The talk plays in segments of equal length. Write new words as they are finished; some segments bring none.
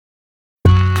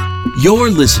You're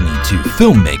listening to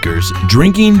Filmmakers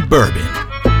Drinking Bourbon.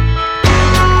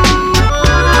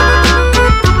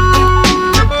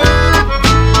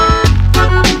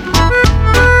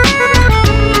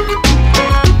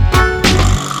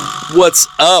 What's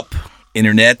up,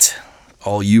 Internet?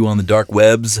 All you on the dark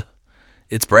webs.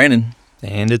 It's Brandon.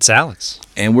 And it's Alex.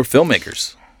 And we're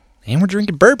filmmakers. And we're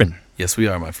drinking bourbon. Yes, we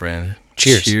are, my friend.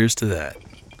 Cheers. Cheers to that.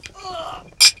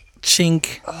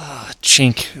 Chink.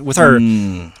 Chink. With our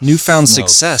newfound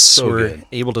success, so we're good.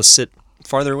 able to sit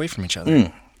farther away from each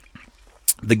other.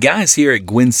 The guys here at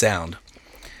Gwyn Sound,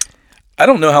 I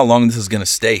don't know how long this is going to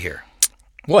stay here,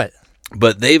 What?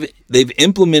 but they've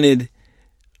implemented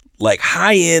like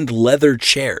high-end leather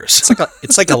chairs.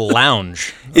 It's like a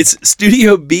lounge. It's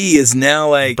Studio B is now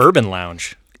like Bourbon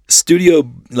lounge. studio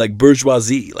like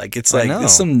bourgeoisie. Like it's I like know.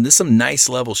 this some nice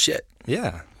level shit.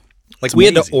 Yeah. Like we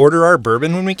had to amazing. order our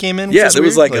bourbon when we came in. which Yeah, is there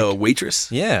was weird. like a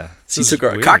waitress. Yeah. She This took is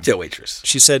our weird. cocktail waitress.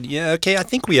 She said, yeah, okay, I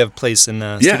think we have a place in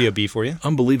Studio B for you.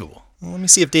 Unbelievable. Well, let me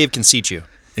see if Dave can seat you.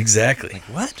 Exactly.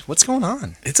 What? What's going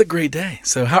on? It's a great day.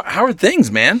 So how are things,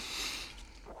 man?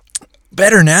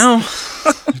 Better now.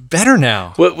 Better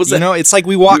now. What was that? You know, it's like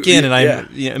we walk in and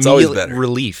Yeah. I'm It's always immediately better.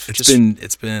 relief.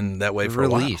 It's been that way for a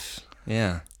while. relief.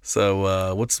 Yeah.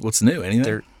 So what's new? Anything?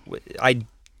 There, I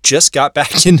just got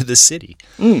back into the city.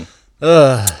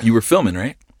 You were filming,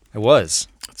 right? I was.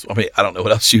 I mean, I don't know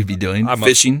what else you'd be doing. I'm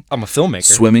Fishing, I'm a filmmaker.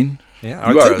 swimming. Yeah,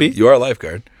 You I are could be. You are a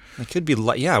lifeguard. I could be.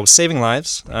 I was saving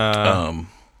lives. No.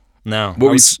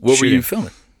 What were you filming?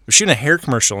 I was shooting a hair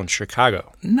commercial in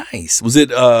Chicago. Nice. Was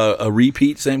it a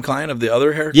repeat, same client of the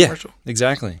other hair Yeah, commercial?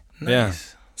 exactly. Yeah.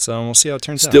 Nice. So we'll see how it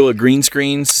turns out. Still a green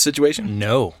screen situation?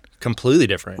 No, completely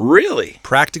different. Really?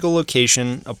 Practical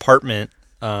location, apartment,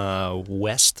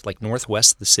 west, like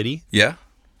northwest of the city Yeah.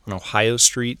 on Ohio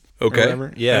Street. or Okay.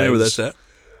 whatever. Yeah. I know it where was- that's at.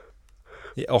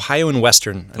 Yeah, Ohio and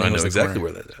Western. I know was the exactly corner.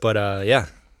 where that's at. But yeah,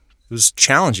 it was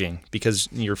challenging because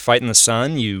you're fighting the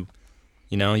sun. You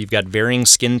know, you've got varying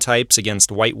skin types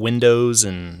against white windows,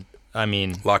 and I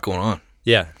mean, A lot going on.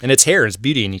 yeah, and it's hair, it's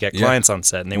beauty, and you got Yeah. clients on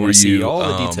set, and they Were want to see you, all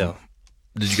the detail.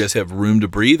 Did you guys have room to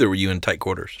breathe, or were you in tight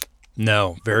quarters?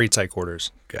 No, very tight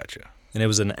quarters, Gotcha. and it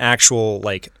was an actual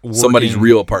like Somebody's working-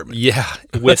 real apartment. Yeah,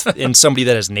 with and somebody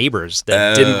that has neighbors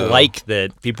that Oh. didn't like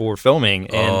that people were filming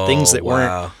and things that weren't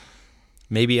wow.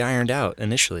 maybe ironed out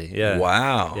initially. Yeah.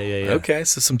 Wow. Yeah. Okay,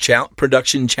 so some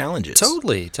production challenges.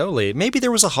 Totally. Maybe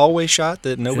there was a hallway shot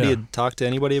that nobody Yeah. had talked to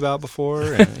anybody about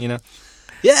before, and, you know.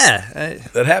 Yeah.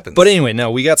 That happens. But anyway,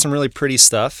 no, we got some really pretty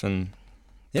stuff, and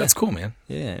yeah. That's cool, man.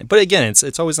 yeah. But again,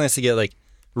 it's always nice to get like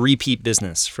repeat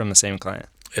business from the same client.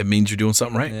 It means you're doing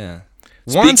something right. Yeah.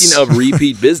 Speaking of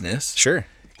repeat business, sure.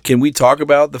 can we talk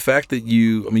about the fact that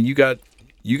you got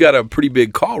a pretty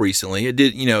big call recently? It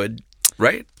did,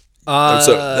 right?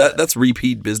 So that's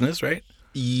repeat business, right?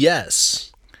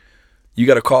 Yes. You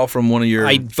got a call from one of your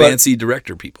fancy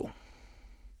director people,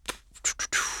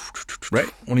 right?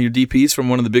 One of your DPs from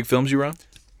one of the big films you were on?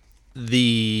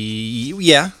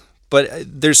 But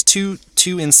there's two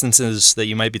instances that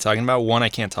you might be talking about. One I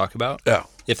can't talk about. Oh,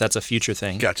 If that's a future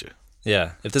thing. gotcha.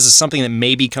 Yeah. If this is something that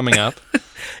may be coming up.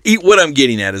 What I'm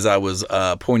getting at is I was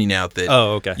pointing out that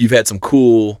Oh, okay. you've had some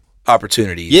cool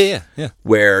opportunities. Yeah.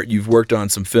 Where you've worked on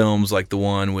some films like the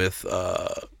one with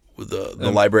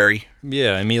the library,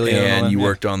 Yeah, Emilio. all and that, you yeah.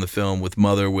 worked on the film with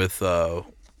Mother with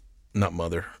not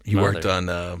Mother. You Mother. worked on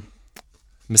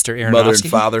Mr. Aronofsky. Mother and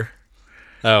Father,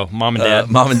 Oh, Mom and Dad.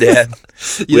 Mom and Dad.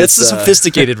 Yeah, that's the with,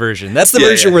 sophisticated version. That's the yeah,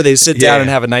 version yeah. where they sit down Yeah, and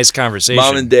yeah. have a nice conversation.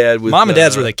 Mom and Dad. With Mom and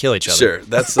Dad's where they kill each other. Sure,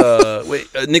 that's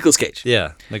Nicolas Cage.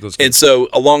 Yeah, Nicholas Cage. And so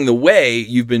along the way,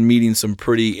 you've been meeting some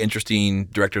pretty interesting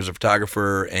directors of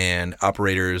photographer and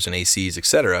operators and ACs, et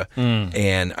cetera.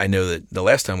 And I know that the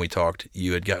last time we talked,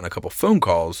 you had gotten a couple phone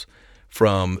calls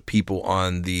from people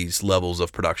on these levels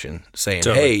of production saying,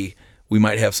 Totally. hey, we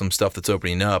might have some stuff that's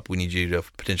opening up. We need you to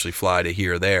potentially fly to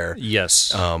here or there.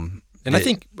 Yes. And I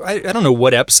think, I don't know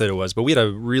what episode it was, but we had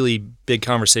a really big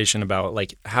conversation about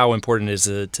like how important it is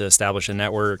to establish a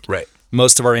network. Right.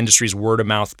 Most of our industry is word of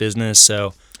mouth business.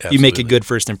 So if you make a Absolutely. good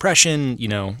first impression,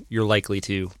 you're likely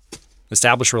to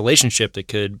establish a relationship that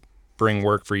could bring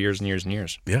work for years and years and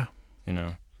years. Yeah.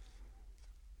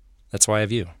 That's why I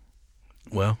have you.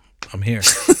 Well, I'm here.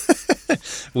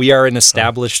 We are an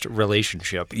established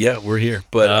relationship. Yeah, we're here.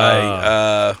 But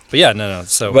But yeah, no.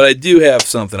 So but I do have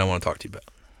something I want to talk to you about.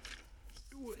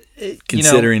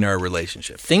 Considering our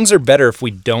relationship. things are better if we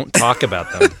don't talk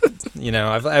about them.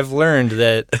 I've learned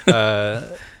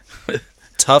that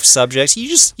tough subjects,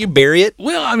 you bury it.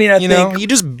 Well, I mean, I think You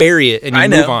just bury it and you I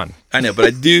know, move on. I know, but I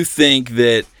do think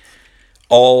that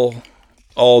all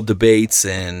debates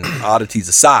and oddities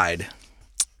aside,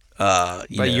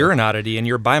 But you're an oddity, and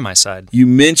you're by my side. You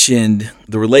mentioned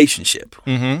the relationship,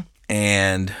 Mm-hmm.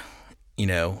 and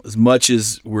as much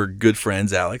as we're good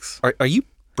friends, Alex. Are you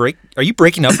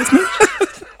breaking up with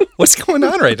me? What's going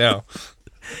on right now?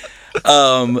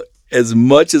 As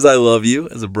much as I love you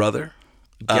as a brother,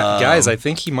 Guys, I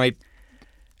think he might.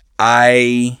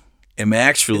 I am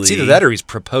actually. It's either that or he's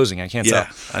proposing. I can't tell.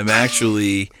 I'm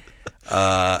actually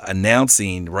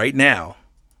announcing right now,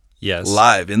 Yes.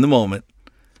 live in the moment,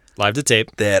 Live to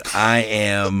tape. that I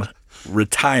am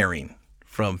retiring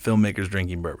from Filmmakers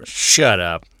Drinking Bourbon. Shut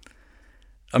up.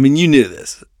 I mean, you knew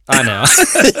this, I know.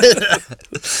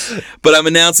 but I'm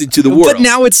announcing to the world. But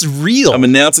now it's real. I'm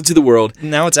announcing to the world.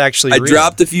 Now it's actually I real.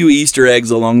 dropped a few Easter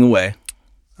eggs along the way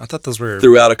I thought those were.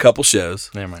 throughout a couple shows,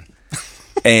 Never mind.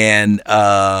 and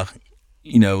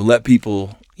let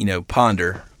people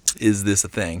ponder: is this a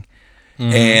thing?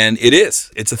 Mm-hmm. And it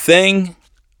is. It's a thing.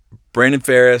 Brandon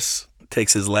Ferris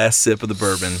takes his last sip of the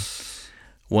bourbon,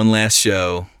 one last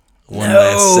show, one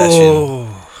last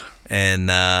session,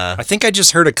 and I think I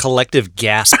just heard a collective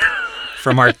gasp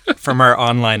from our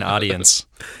online audience.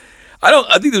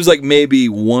 I think there's like maybe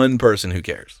one person who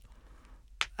cares.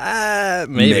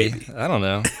 Maybe. I don't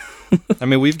know. I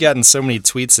mean, we've gotten so many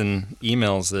tweets and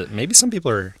emails that maybe some people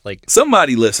are like,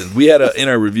 Somebody listened. We had in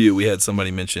our review, we had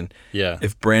somebody mention, yeah,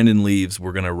 if Brandon leaves,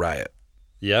 we're gonna riot.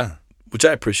 yeah, Which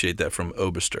I appreciate that from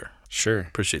Oberster. sure,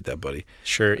 Appreciate that, buddy.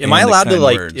 sure. Am And I the allowed to kind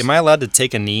like? words. Am I allowed to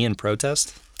take a knee and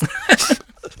protest?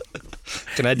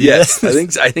 Can I do Yes,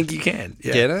 that? I think you can.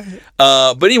 Yeah. Can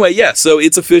I? But anyway, yeah. So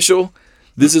it's official.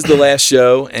 This is the last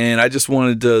show, and I just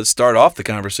wanted to start off the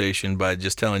conversation by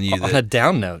just telling you On a that.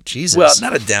 down note, Jesus. Well,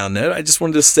 not a down note. I just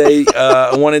wanted to say,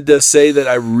 that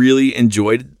I really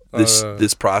enjoyed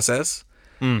this process,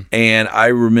 and I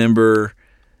remember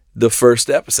the first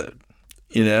episode.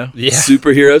 Yeah.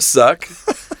 Superheroes suck.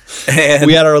 And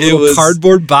We had our little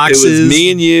cardboard boxes. It was me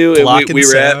and you, and blocking we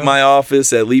were at sound. my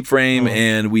office at Leap Frame,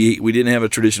 and we didn't have a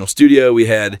traditional studio. We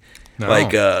had No.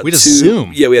 like We had a two-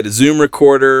 Zoom. Yeah, we had a Zoom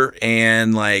recorder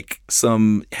and like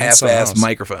some something half-ass else.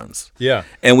 microphones. Yeah.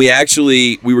 And we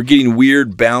were getting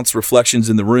weird bounce reflections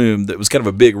in the room. That was kind of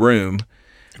a big room,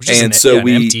 It was just and an so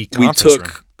empty we conference took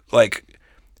room. like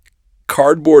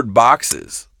cardboard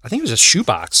boxes. I think it was a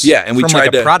shoebox. Yeah, and we from tried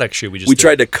like to a product shoe. We we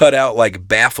tried to cut out like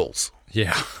baffles.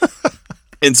 Yeah.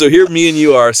 And so here me and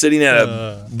you are sitting at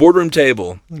a boardroom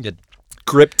table Get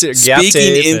gripped gap speaking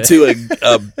tape. into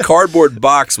a cardboard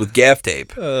box with gaff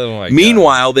tape. Oh my god.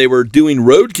 Meanwhile, they were doing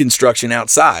road construction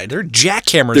outside. They're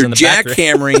jackhammers They're in the background.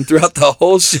 jackhammering throughout the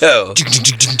whole show.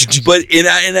 But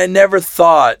I never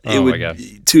thought it Oh my would. God.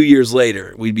 2 years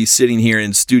later, we'd be sitting here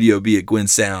in Studio B at Gwyn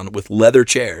Sound with leather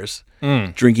chairs,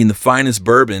 drinking the finest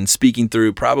bourbon, speaking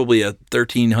through probably a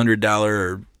 $1,300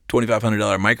 or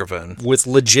 $2,500 microphone. with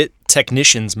legit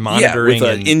technicians Yeah, monitoring with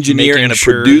an and engineer making and a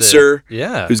sure producer that,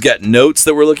 yeah. who's got notes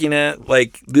that we're looking at.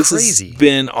 Like, this Crazy. has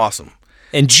been awesome.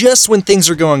 And just when things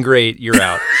are going great, you're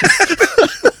out.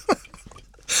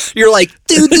 You're like,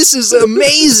 dude, this is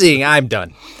amazing. I'm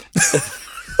done.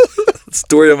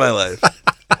 Story of my life.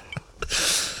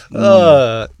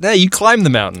 Yeah, you climb the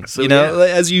mountain. So, you know,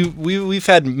 yeah. as we've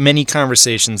had many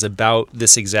conversations about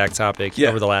this exact topic Yeah.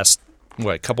 over the last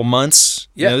couple months.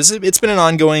 Yeah. You know, it's been an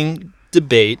ongoing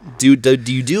debate. Do you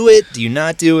do it? Do you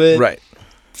not do it? Right.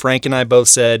 Frank and I both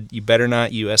said you better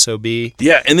not. You SOB.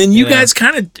 Yeah, and then you Yeah. guys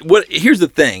kind of here's the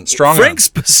thing. Strong Frank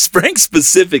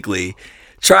specifically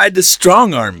tried to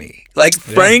strong arm me. Like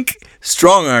Frank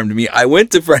strong armed me. I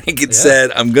went to Frank and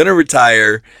said, "I'm going to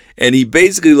retire." And he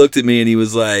basically looked at me and he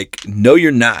was like, "No,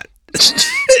 you're not."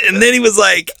 And then he was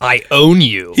like, I own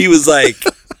you. he was like,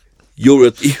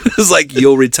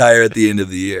 "You'll retire at the end of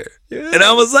the year." And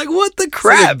I was like, "What the It's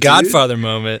crap?" like a dude?" Godfather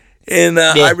moment. And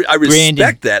I respect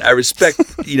Brandon. that. I respect,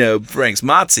 Frank's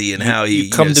motsy and how he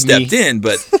come to stepped me. in.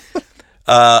 But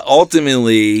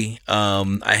ultimately,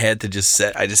 I had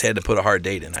to I just had to put a hard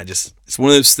date in. It's one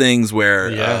of those things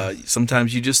where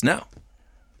sometimes you just know.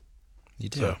 You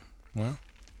do. So. Well,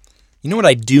 you know what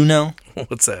I do know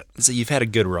What's that? is that you've had a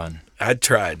good run. I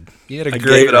tried. You had a I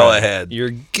great gave it all run. I had. You're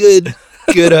a good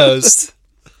host.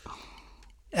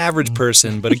 Average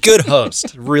person, but a good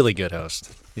host. Really good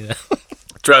host. Yeah.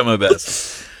 Try my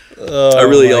best. I Oh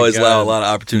really always allow a lot of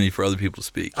opportunity for other people to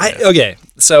speak. Okay,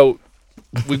 so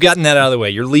we've gotten that out of the way.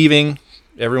 You're leaving.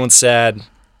 Everyone's sad.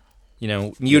 You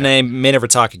know, you and I may never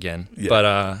talk again. Yeah.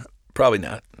 But Probably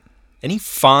not. any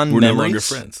fond We're no memories longer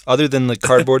friends. other than the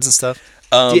cardboards and stuff?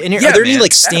 Are there any man,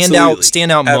 like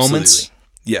standout moments? Absolutely.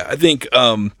 Yeah, I think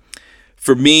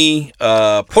for me,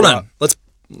 Hold on.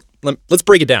 Let's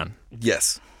break it down.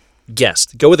 Yes.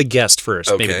 Guest. Go with a guest first.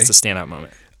 Maybe Okay. it's a standout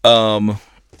moment.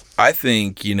 I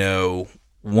think,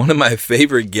 one of my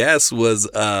favorite guests was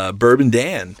Bourbon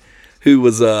Dan, who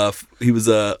was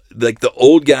like the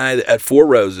old guy at Four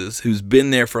Roses who's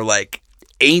been there for like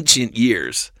ancient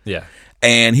years. Yeah.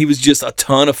 And he was just a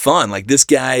ton of fun. Like this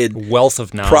guy had wealth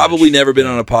of knowledge. Probably never been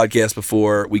on a podcast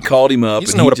before. We called him up. He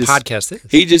doesn't know what a podcast is.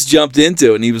 He just jumped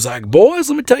into it and he was like, "Boys,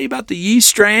 let me tell you about the yeast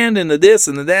strand and the this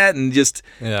and the that," and just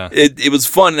it was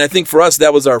fun. And I think for us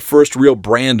that was our first real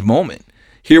brand moment.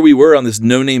 Here we were on this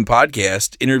no-name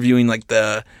podcast interviewing like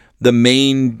the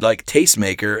main like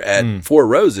tastemaker at Four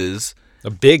Roses,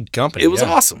 a big company. It was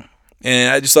awesome.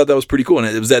 And I just thought that was pretty cool. And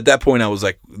it was at that point I was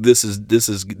like, this is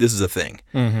a thing.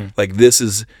 Mm-hmm. Like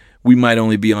we might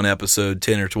only be on episode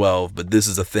 10 or 12, but this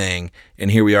is a thing. And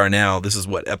here we are now. This is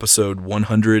what, episode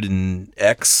 100 and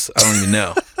X? I don't even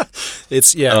know.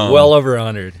 It's well over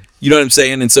 100. You know what I'm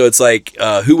saying? And so it's like,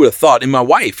 who would have thought? And my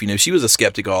wife, she was a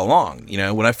skeptic all along.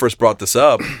 When I first brought this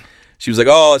up, she was like,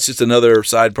 "Oh, it's just another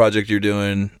side project you're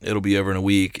doing. It'll be over in a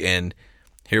week." And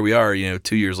here we are,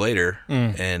 2 years later,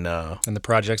 and the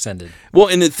project's ended. Well,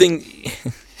 and the thing,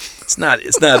 it's not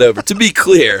over. To be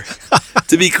clear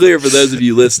for those of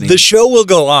you listening, the show will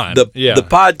go on. The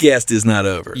podcast is not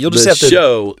over. The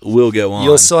show will go on.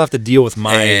 You'll still have to deal with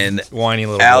my whiny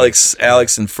little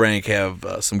Alex and Frank have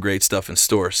some great stuff in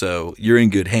store, so you're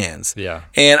in good hands. Yeah,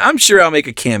 and I'm sure I'll make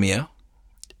a cameo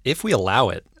if we allow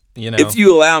it. If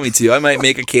you allow me to, I might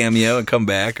make a cameo and come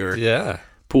back, or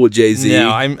pull a Jay-Z. No,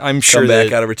 I'm sure come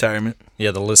back out of retirement.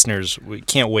 Yeah, the listeners we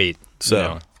can't wait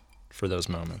for those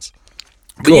moments.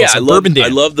 But cool, I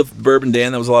love the Bourbon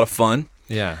Dan. That was a lot of fun.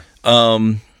 Yeah.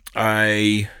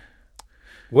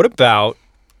 What about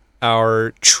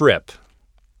our trip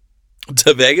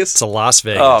to Vegas? To Las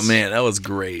Vegas. Oh man, that was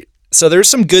great. So there's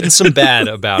some good and some bad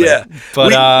about it.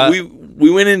 But we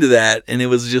went into that and it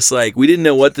was just like we didn't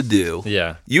know what to do.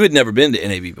 Yeah. You had never been to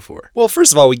NAB before. Well,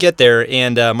 first of all, we get there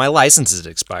and my license is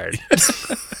expired.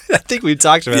 I think we've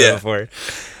talked about it before.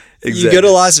 Exactly. You go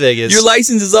to Las Vegas. Your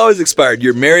license is always expired.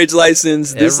 Your marriage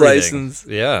license, this license.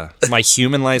 Yeah. My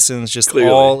human license, just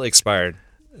all expired.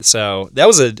 So that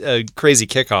was a crazy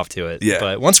kickoff to it. Yeah.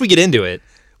 But once we get into it.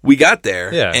 We got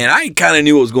there, and I kind of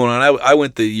knew what was going on. I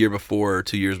went the year before or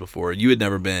 2 years before. You had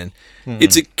never been.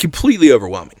 It's completely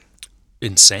overwhelming.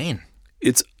 Insane.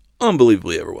 It's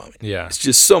unbelievably overwhelming. Yeah. It's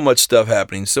just so much stuff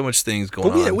happening, so much things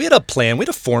going on. We had a plan. We had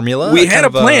a formula. We had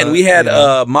a plan. We had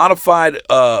modified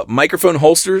microphone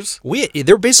holsters.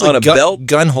 They're basically on a belt,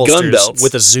 gun holsters gun belts.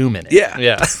 with a zoom in it.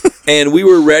 Yeah. And we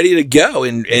were ready to go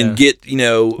and get,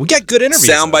 we got good interviews.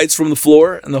 Sound bites from the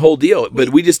floor and the whole deal. But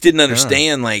we just didn't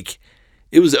understand,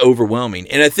 it was overwhelming.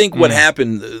 And I think what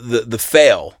happened, the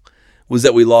fail, was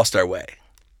that we lost our way.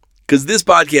 Because this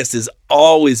podcast has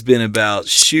always been about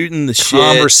shooting the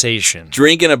conversation,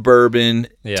 drinking a bourbon,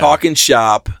 talking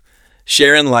shop,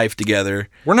 sharing life together.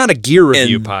 We're not a gear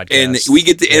review podcast. And we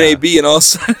get to NAB and all of a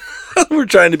sudden we're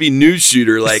trying to be news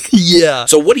shooter.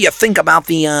 So what do you think about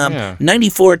the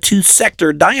 94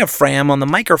 2-sector diaphragm on the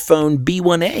microphone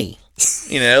B1A?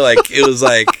 It was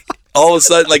like... all of a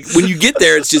sudden, when you get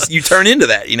there, it's just you turn into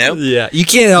that, Yeah, you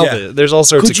can't help it. There's all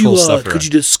sorts of cool stuff around. Could you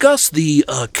discuss the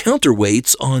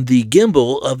counterweights on the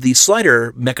gimbal of the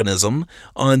slider mechanism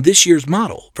on this year's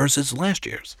model versus last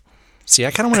year's? See,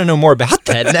 I kind of want to know more about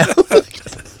that now.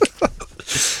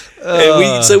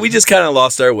 And so we just kind of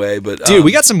lost our way, but dude,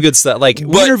 we got some good stuff. We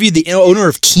interviewed the owner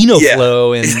of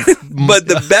KinoFlow, and but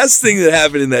the best thing that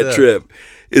happened in that trip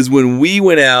is when we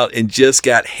went out and just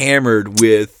got hammered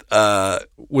with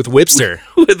Whipster.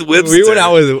 With Whipster. We went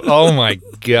out with, oh my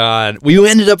God. We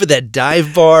ended up at that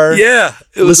dive bar. Yeah.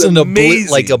 It was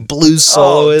amazing. To a blues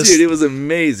soloist. Oh, dude, it was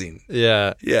amazing.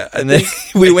 Yeah. Yeah. And then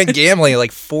we went gambling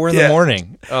at 4 in the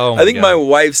morning. Oh my I think God. my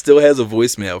wife still has a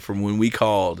voicemail from when we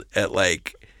called at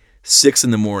 6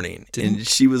 in the morning. And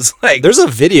she was like... There's a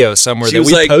video somewhere that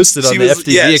we posted on the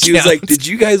FTV account. She was like, "Did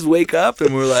you guys wake up?"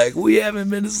 And we're like, "We haven't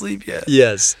been to sleep yet."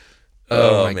 Yes.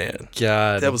 Oh man.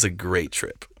 God. That was a great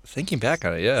trip. Thinking back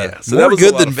on it, yeah. So that was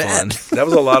good than bad. That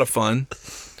was a lot of fun.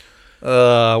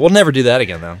 We'll never do that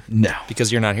again, though. No. Because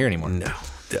you're not here anymore. No,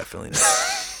 definitely not.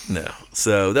 No.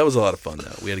 So that was a lot of fun,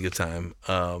 though. We had a good time.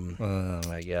 Oh,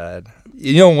 my God.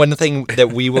 One thing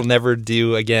that we will never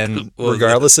do again,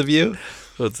 regardless of you?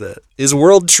 What's that? Is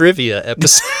World Trivia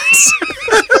episodes.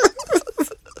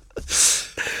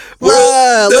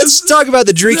 Let's talk about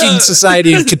the Drinking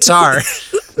Society in Qatar.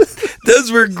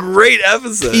 Those were great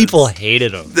episodes. People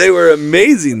hated them. They were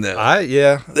amazing, though.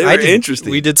 They were interesting.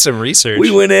 We did some research.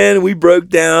 We went in and we broke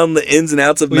down the ins and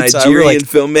outs of Nigerian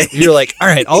filmmaking. You're like, all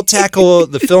right, I'll tackle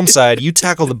the film side. You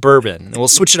tackle the bourbon. And we'll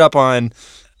switch it up on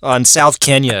on South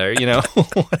Kenya or,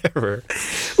 whatever.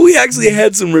 We actually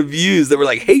had some reviews that were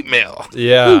like hate mail.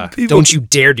 Yeah. People- Don't you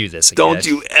dare do this again. Don't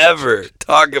you ever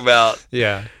talk about.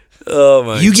 Yeah. Oh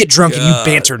my! You get drunk and you God.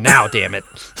 banter now, damn it.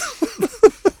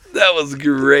 That was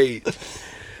great.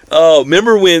 Oh,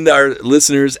 remember when our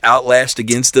listeners outlashed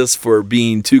against us for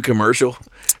being too commercial?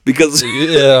 Because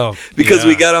Yeah.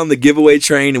 we got on the giveaway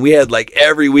train and we had like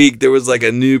every week there was like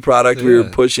a new product we were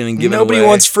pushing and giving Nobody away.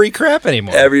 wants free crap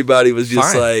anymore. Everybody was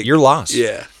just Fine. like, You're lost.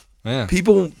 yeah. Yeah.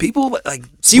 People like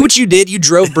See what you did? You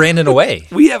drove Brandon away.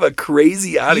 we have a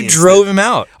crazy You audience. drove him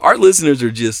out. Our listeners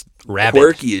are just Rabid.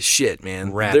 quirky as shit,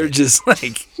 man. Rabid. They're just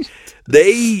like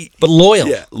they But loyal.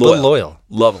 Yeah, But loyal. loyal.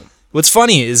 love them. What's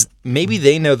funny is maybe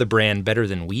they know the brand better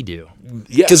than we do.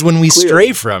 Yeah, Because when we clearly.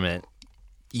 stray from it,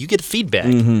 you get feedback.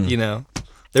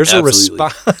 There's Absolutely. a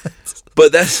response.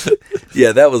 But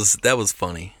that was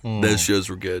funny. Those shows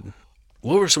were good.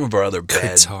 What were some of our other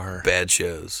Qatar. bad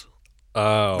shows?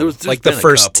 Oh, There's like the been a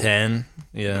first couple. 10.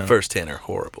 Yeah. The first 10 are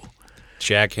horrible.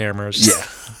 Jackhammers.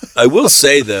 Yeah. I will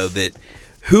say though that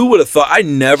who would have thought? I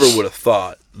never would have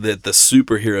thought that the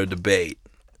superhero debate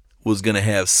was going to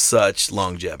have such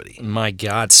longevity. My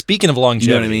God. Speaking of longevity.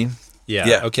 You know what I mean? Yeah.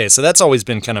 Yeah. Okay. So that's always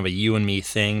been kind of a you and me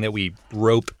thing that we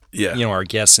rope, Yeah. our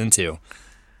guests into.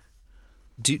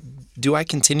 Do I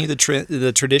continue the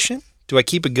tradition? Do I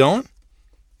keep it going?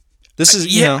 This is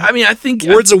I mean, I think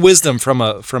words of wisdom from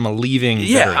a leaving.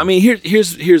 Yeah, veteran. I mean,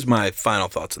 here's my final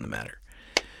thoughts on the matter.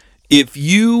 If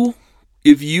you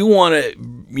want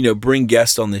to, bring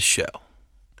guests on this show,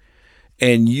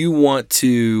 and you want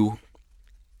to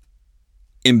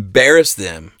embarrass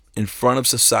them in front of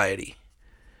society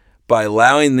by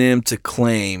allowing them to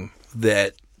claim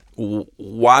that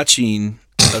watching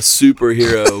a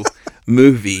superhero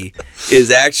movie is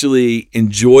actually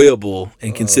enjoyable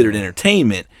and considered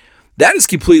entertainment, that is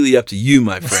completely up to you,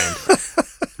 my friend.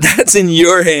 That's in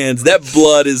your hands. That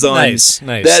blood is on. Nice.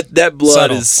 That blood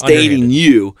Subtle, is staining underhanded.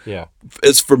 you. Yeah.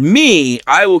 As for me,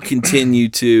 I will continue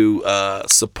to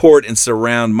support and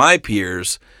surround my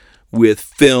peers with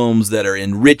films that are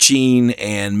enriching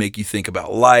and make you think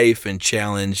about life and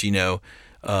challenge,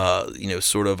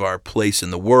 sort of our place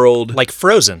in the world, Like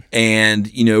Frozen. and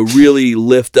really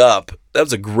lift up. That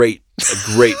was a great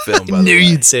film. By the Knew way.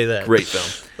 you'd say that. Great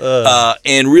film.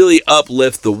 And really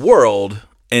uplift the world.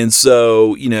 And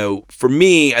so, for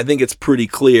me, I think it's pretty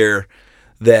clear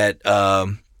that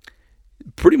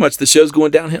pretty much the show's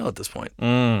going downhill at this point.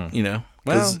 Well-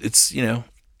 It's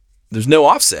there's no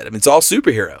offset. I mean, it's all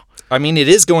superhero. I mean, it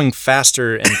is going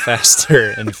faster and faster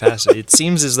and faster. It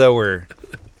seems as though we're,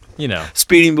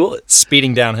 Speeding bullets.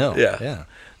 speeding downhill. Yeah. Yeah.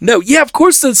 No, yeah, of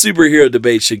course the superhero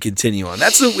debate should continue on.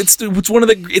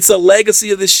 It's a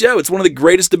legacy of this show. It's one of the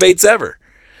greatest debates ever.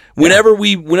 Whenever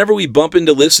we bump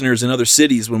into listeners in other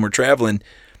cities when we're traveling,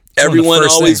 everyone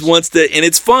first always things. wants to, and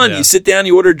it's fun. Yeah. You sit down,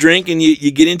 you order a drink, and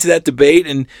you get into that debate,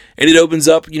 and it opens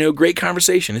up, great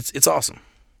conversation. It's awesome.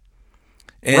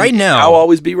 And Right now, I'll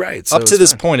always be right. So Up to it's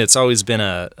this fine. point, it's always been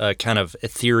a kind of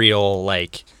ethereal,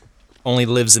 like, only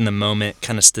lives in the moment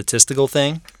kind of statistical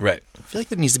thing. Right. I feel like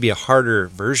there needs to be a harder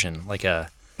version, like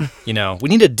we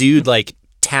need a dude like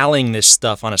tallying this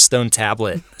stuff on a stone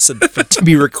tablet to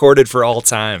be recorded for all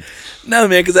time. No,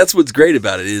 man, because that's what's great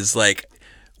about it is like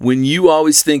when you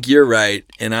always think you're right,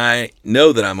 and I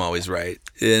know that I'm always right,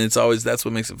 and that's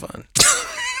what makes it fun.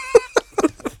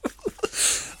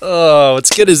 Oh,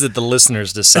 what's good is that the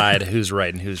listeners decide who's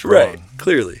right and who's wrong. Right.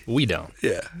 Clearly. We don't.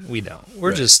 Yeah. We don't. We're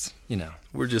Right. just,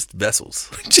 We're just vessels.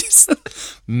 just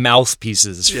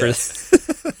mouthpieces Yeah.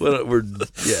 for. we're the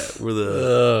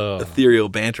Oh ethereal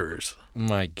banterers.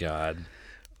 my God.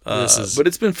 This is. But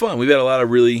it's been fun. We've had a lot of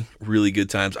really, really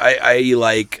good times. I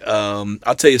like. I'll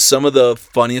tell you, some of the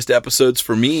funniest episodes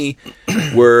for me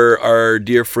were our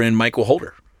dear friend Michael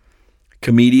Holder,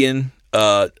 comedian,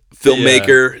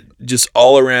 filmmaker, just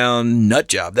all around nut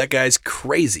job. That guy's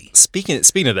crazy. Speaking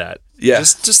of that, Yeah.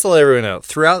 just to let everyone know,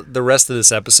 throughout the rest of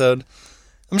this episode,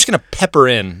 I'm just gonna pepper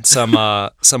in some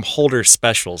Holder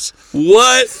specials.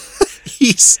 What?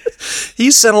 He's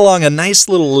sent along a nice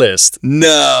little list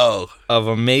No. of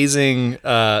amazing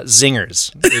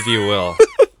zingers, if you will,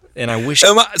 and I wish.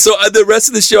 So the rest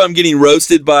of the show, I'm getting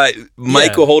roasted by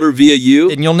Michael Holder via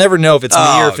you. And you'll never know if it's me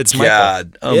or if it's Michael.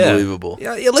 God, unbelievable!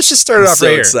 Yeah, let's just start it I'm off so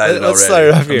right here. excited Let's already. start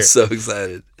it off here. I'm so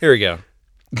excited. Here we go.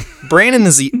 Brandon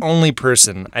is the only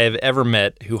person I have ever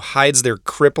met who hides their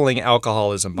crippling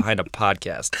alcoholism behind a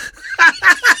podcast.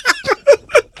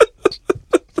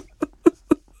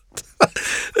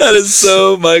 That is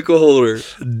so Michael Holder.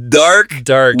 Dark,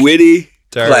 witty,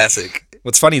 Dark. classic.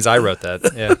 What's funny is I wrote that.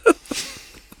 Yeah.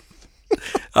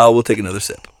 We'll take another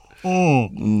sip.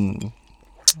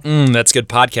 That's good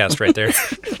podcast right there.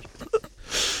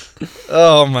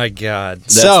 Oh my God!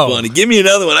 That's funny. Give me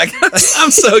another one.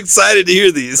 I'm so excited to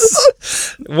hear these.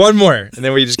 One more, and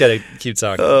then we just gotta keep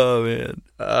talking. Oh man.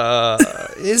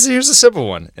 Here's a simple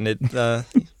one, and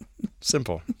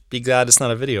simple. Be glad it's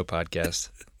not a video podcast.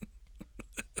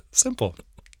 Simple.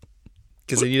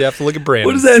 Because then you'd have to look at Brandon.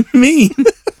 What does that mean?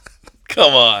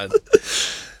 Come on.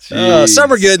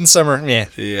 Some are good and some are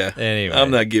Yeah. Anyway,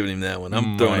 I'm not giving him that one.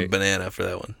 I'm throwing a banana for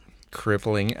that one.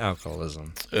 Crippling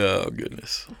alcoholism. Oh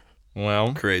goodness.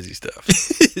 Well, Crazy stuff.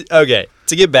 okay.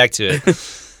 To get back to it,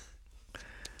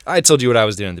 I told you what I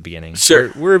was doing at the beginning. Sure.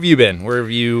 Where have you been? Where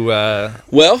have you?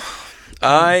 Well,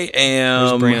 I am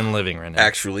Where's Brandon living right now?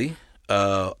 actually.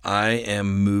 I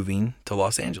am moving to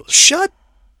Los Angeles.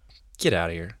 Get out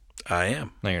of here. I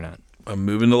am. No, you're not. I'm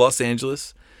moving to Los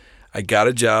Angeles. I got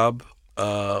a job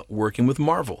working with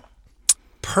Marvel.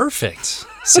 Perfect.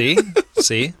 See?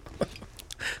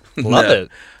 Love it.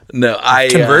 No, I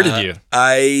converted you.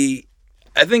 I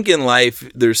think in life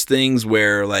there's things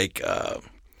where like I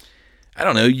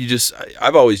don't know.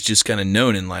 I've always just kind of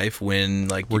known in life when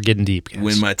like we're getting deep, guys.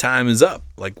 When my time is up,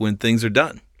 like when things are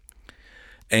done.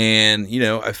 And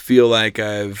I feel like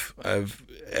I've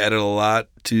added a lot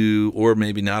to, or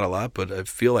maybe not a lot, but I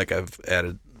feel like I've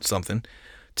added something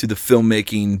to the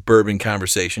filmmaking bourbon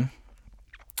conversation.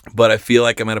 But I feel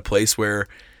like I'm at a place where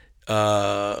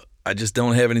I just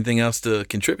don't have anything else to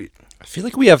contribute. I feel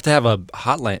like we have to have a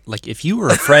hotline. Like if you were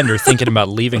a friend or thinking about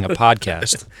leaving a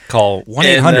podcast, call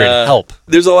 1-800-HELP.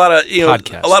 There's a lot of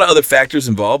podcast. a lot of other factors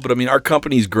involved, but I mean our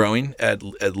company's growing at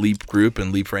Leap Group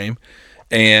and Leap Frame.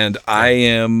 And I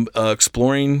am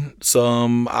exploring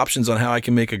some options on how I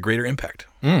can make a greater impact.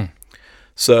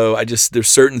 So there's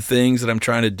certain things that I'm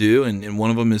trying to do, and one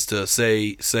of them is to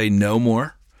say no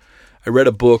more. I read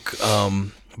a book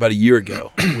about a year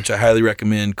ago, which I highly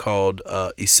recommend, called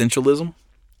Essentialism.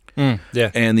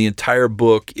 Yeah. And the entire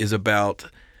book is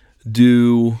about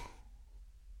do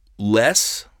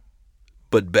less,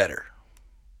 but better.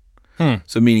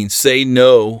 So meaning say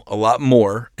no a lot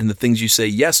more, and the things you say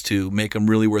yes to, make them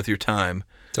really worth your time.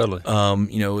 Totally.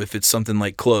 If it's something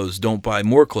like clothes, don't buy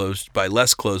more clothes, buy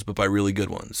less clothes, but buy really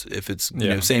good ones. If it's,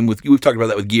 same with, we've talked about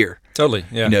that with gear. Totally,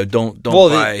 yeah. Don't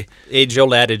buy. The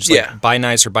age-old adage, like, buy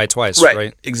nice or buy twice,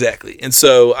 right? Exactly. And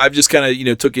so I've just kind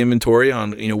of, took inventory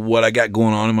on, what I got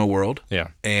going on in my world. Yeah.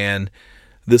 And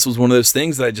this was one of those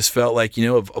things that I just felt like,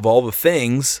 of all the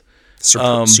things,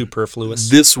 superfluous.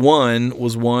 This one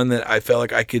was one that I felt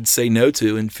like I could say no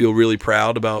to and feel really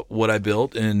proud about what I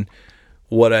built and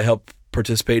what I helped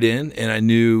participate in. And I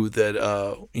knew that,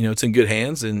 it's in good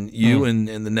hands, and you and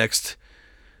the next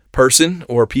person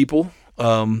or people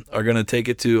are going to take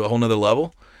it to a whole nother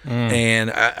level.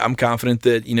 And I'm confident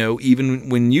that, even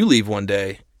when you leave one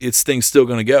day, thing's still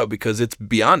going to go because it's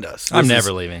beyond us. I'm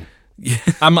never leaving.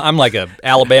 I'm like a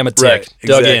Alabama tick, right,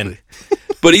 dug in.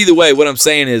 But either way, what I'm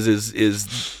saying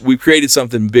is we've created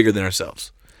something bigger than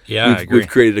ourselves. Yeah, I agree. We've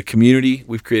created a community.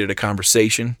 We've created a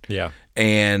conversation. Yeah.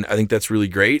 And I think that's really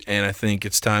great. And I think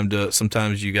it's time to,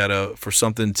 sometimes you got to, for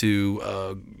something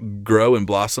to grow and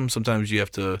blossom, sometimes you have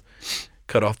to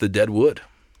cut off the dead wood.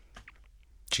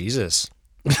 Jesus.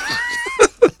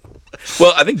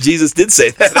 Well, I think Jesus did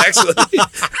say that, actually.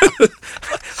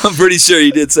 I'm pretty sure he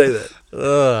did say that.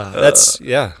 That's,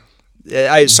 yeah.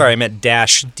 I meant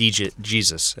dash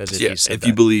Jesus, as if he said if that.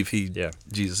 you believe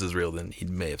Jesus is real, then he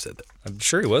may have said that. I'm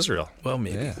sure he was real. Well,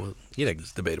 maybe. Yeah. Well,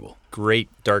 it's debatable. Great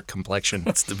dark complexion.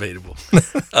 It's debatable.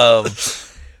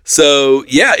 So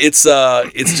yeah, it's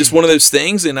just one of those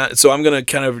things, and so I'm gonna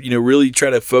kind of really try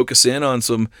to focus in on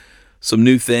some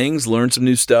new things, learn some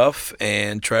new stuff,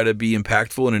 and try to be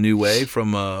impactful in a new way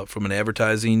from an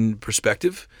advertising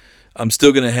perspective. I'm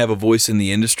still gonna have a voice in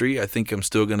the industry. I think I'm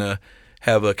still gonna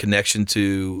have a connection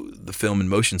to the film and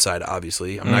motion side.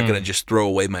 Obviously, I'm not gonna just throw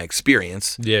away my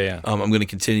experience. Yeah. I'm gonna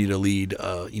continue to lead,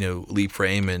 Leap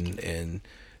Frame and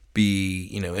be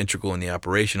integral in the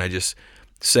operation. I just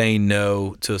saying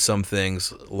no to some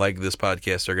things like this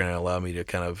podcast are going to allow me to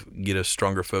kind of get a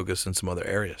stronger focus in some other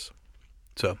areas.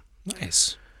 So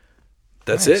nice.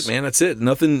 That's it, man. That's it.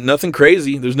 Nothing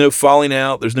crazy. There's no falling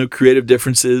out. There's no creative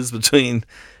differences between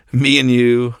me and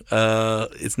you.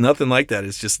 It's nothing like that.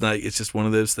 It's just not. It's just one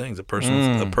of those things. A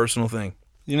personal thing.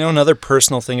 Another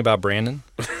personal thing about Brandon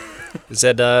is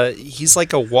that he's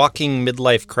like a walking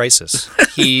midlife crisis.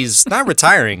 He's not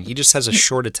retiring. He just has a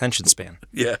short attention span.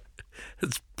 Yeah,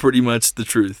 that's pretty much the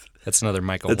truth. That's another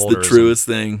Michael That's Holderism. the truest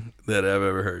thing that I've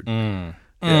ever heard.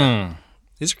 Yeah.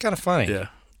 These are kind of funny. Yeah.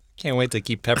 Can't wait to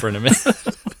keep peppering him in.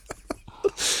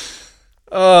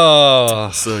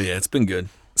 Oh. So yeah, it's been good.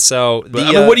 So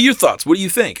what are your thoughts? What do you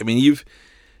think? I mean,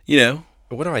 you know,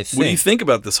 What do I think? what do you think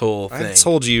about this whole thing? I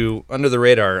told you under the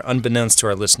radar, unbeknownst to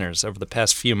our listeners, over the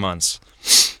past few months,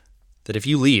 that if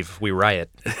you leave, we riot.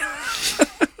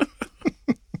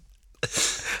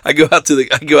 I go out after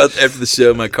the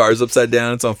show. My car's upside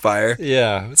down. It's on fire.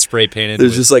 Yeah, it's spray painted.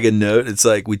 There's just like a note. It's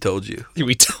like, we told you.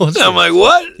 We told you. I'm like,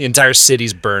 what? The entire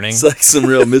city's burning. It's like some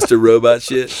real Mr. Robot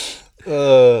shit.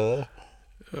 Oh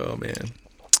man.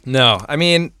 No, I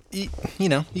mean, you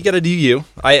know, you got to do you.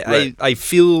 I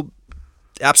feel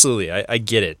absolutely. I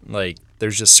get it. Like,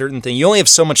 there's just certain things. You only have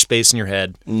so much space in your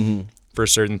head for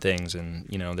certain things, and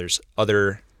you know, there's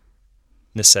other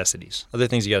necessities, other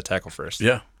things you got to tackle first.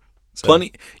 Yeah. So,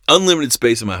 Plenty, unlimited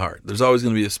space in my heart. There's always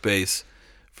going to be a space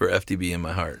for FTB in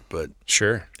my heart, but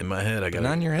sure. in my head, I got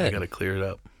not in your head. I got to clear it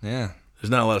up. Yeah. There's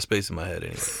not a lot of space in my head,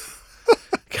 anyway.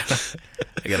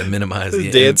 I got to minimize the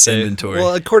inventory.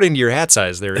 Well, according to your hat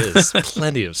size, there is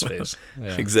plenty of space.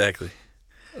 Yeah. Exactly.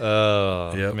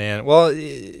 Oh Yep. man. Well,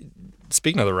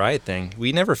 speaking of the riot thing,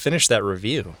 we never finished that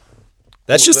review.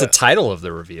 That's just the title of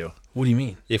the review. What do you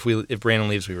mean? If Brandon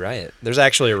leaves, we riot. There's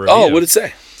actually a review. Oh, what did it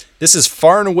say? This is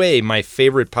far and away my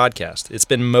favorite podcast. It's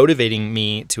been motivating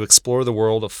me to explore the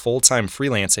world of full-time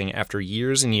freelancing after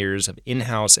years and years of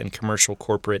in-house and commercial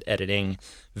corporate editing,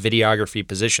 videography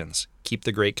positions. Keep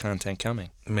the great content coming.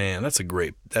 Man, that's a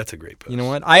great post. You know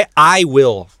what? I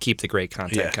will keep the great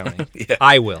content coming. Yeah.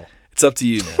 I will. It's up to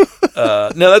you,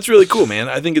 man. No, that's really cool, man.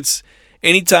 I think it's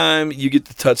anytime you get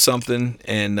to touch something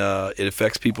and it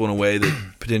affects people in a way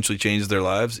that potentially changes their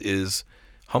lives is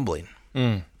humbling.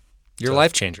 You're a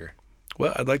life changer.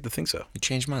 Well, I'd like to think so. You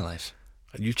changed my life.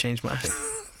 You changed my life.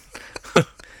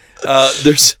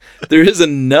 There is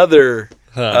another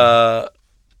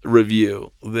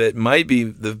review that might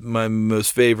be my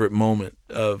most favorite moment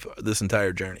of this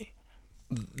entire journey.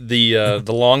 The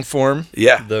long form.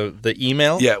 Yeah. The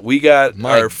email. Yeah, we got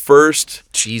our first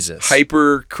Jesus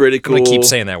hypercritical. I'm gonna keep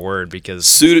saying that word because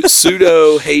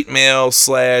pseudo hate mail /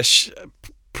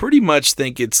 pretty much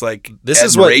think it's like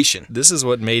admiration. This is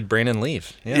what made Brandon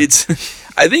leave. Yeah.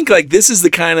 I think like this is the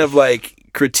kind of like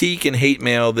critique and hate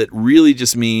mail that really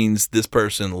just means this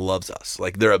person loves us.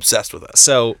 Like they're obsessed with us.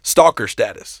 So stalker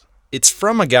status. It's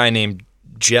from a guy named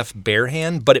Jeff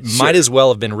Barehand, but it might as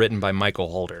well have been written by Michael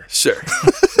Holder. Sure.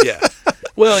 Yeah.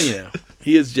 Well, you know,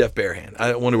 he is Jeff Barehand.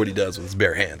 I wonder what he does with his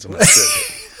bare hands. I'm not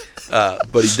sure.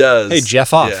 But he does. Hey,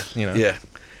 Jeff off. Yeah. You know. Yeah.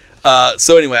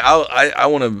 So anyway, I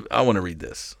want to read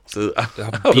this. So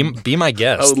be my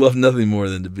guest. I would love nothing more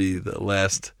than to be the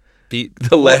last. You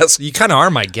kind of are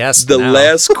my guest. The now.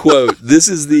 last quote. This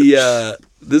is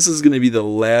going to be the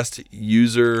last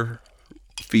user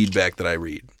feedback that I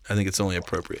read. I think it's only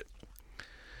appropriate.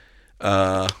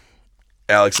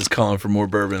 Alex is calling for more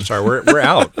bourbon. Sorry, we're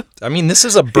out. I mean, this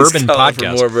is a bourbon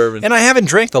podcast. For more bourbon. And I haven't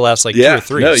drank the last 2 or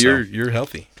 3. No, so. you're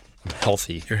healthy. I'm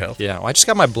healthy. You're healthy. Yeah, well, I just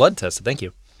got my blood tested. Thank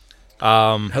you.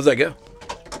 How's that go?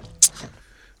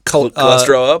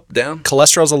 Cholesterol up, down?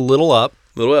 Cholesterol's a little up.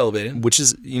 A little elevated. Which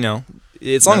is, you know,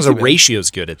 as long as the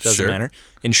ratio's good, it doesn't matter.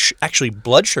 And actually,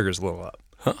 blood sugar's a little up.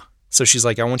 Huh. So she's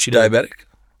like, I want you to... Diabetic?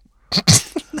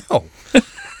 No.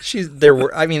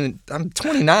 I'm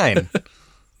 29.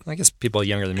 I guess people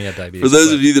younger than me have diabetes. For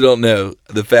those of you that don't know,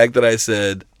 the fact that I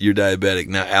said you're diabetic,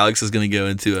 now Alex is going to go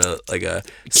into a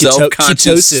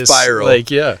self-conscious spiral.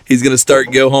 He's going to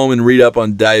go home and read up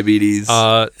on diabetes.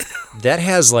 That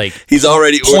has he's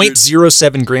already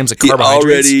 0.07 grams of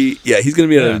carbohydrates. He's going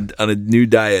to be on a new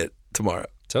diet tomorrow.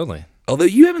 Totally. Although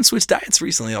you haven't switched diets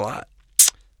recently a lot.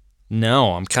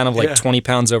 No, I'm kind of 20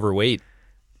 pounds overweight.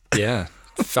 Yeah.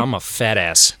 I'm a fat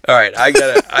ass. All right, I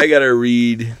gotta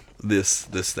read this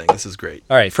thing. This is great.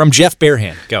 All right, from Jeff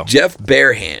Barehand. Go. Jeff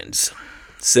Barehands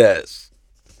says,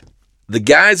 "The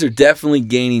guys are definitely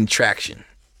gaining traction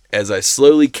as I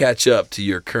slowly catch up to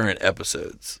your current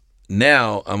episodes.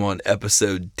 Now I'm on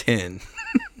episode 10."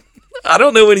 I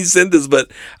don't know when he sent this,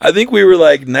 but I think we were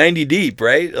 90 deep,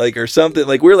 right? Or something.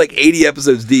 We were 80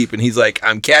 episodes deep, and he's like,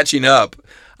 "I'm catching up.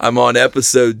 I'm on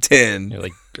episode 10. You're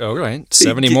like, all right,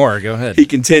 70 more. Go ahead. He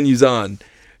continues on.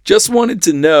 "Just wanted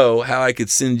to know how I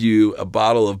could send you a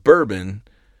bottle of bourbon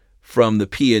from the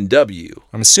P&W.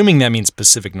 I'm assuming that means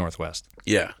Pacific Northwest.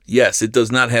 Yeah. Yes, it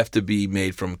does not have to be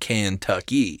made from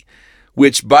Kentucky.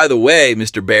 Which, by the way,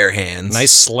 Mr. Barehands.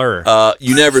 Nice slur.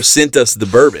 You never sent us the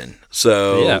bourbon.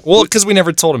 So yeah. Well, because we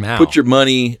never told him how. Put your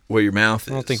money where your mouth is.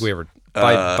 I don't think we ever.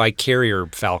 By Carrier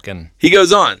Falcon. He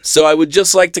goes on. "So I would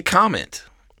just like to comment.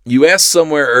 You asked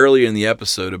somewhere earlier in the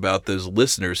episode about those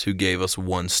listeners who gave us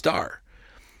 1 star.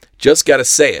 Just got to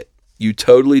say it. You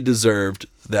totally deserved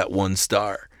that 1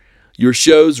 star. Your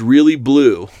shows really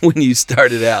blew when you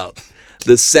started out.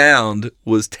 The sound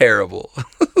was terrible."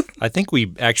 I think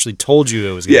we actually told you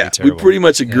it was going to Yeah, be terrible. we pretty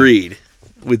much agreed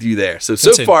with you there. So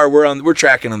Continue. far we're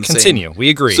tracking on the Continue. same. We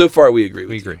agree. So far we agree.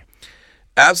 we agree.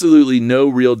 Absolutely no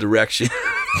real direction.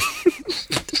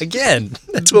 Again,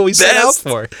 that's what we set out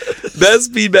for.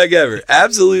 Best feedback ever.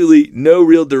 Absolutely no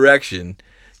real direction.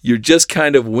 You're just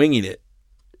kind of winging it,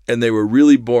 and they were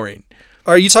really boring.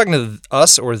 Are you talking to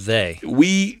us or they?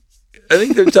 I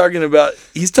think they're talking about.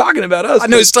 He's talking about us. I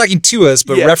know he's talking to us,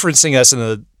 but Yeah. referencing us in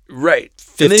the Right.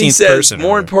 And then he 15th says, person or more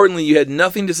whatever. importantly, you had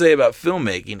nothing to say about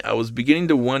filmmaking. I was beginning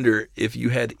to wonder if you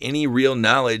had any real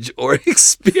knowledge or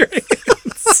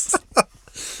experience.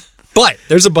 But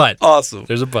there's a but. Awesome.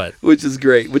 There's a but. Which is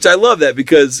great. Which I love that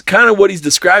because kind of what he's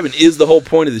describing is the whole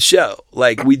point of the show.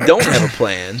 Like, we don't have a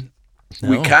plan.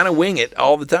 We No. kind of wing it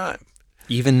all the time.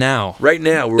 Even now. Right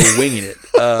now, we're winging it.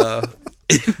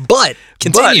 But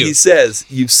continue. But he says,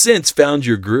 you've since found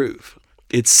your groove.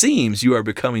 It seems you are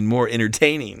becoming more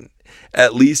entertaining,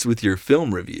 at least with your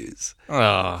film reviews.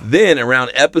 Oh, Then,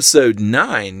 around episode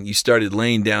 9, you started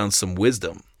laying down some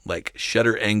wisdom, like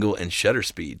shutter angle and shutter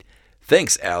speed.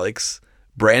 Thanks, Alex.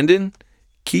 Brandon,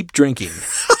 keep drinking.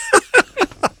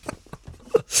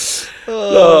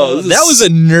 Oh, that was a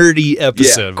nerdy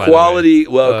episode. yeah, by quality,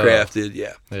 well crafted.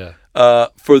 Yeah. the way. Yeah.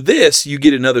 For this, you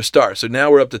get another star. So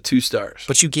now we're up to 2 stars.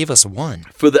 But you gave us 1.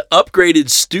 For the upgraded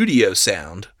studio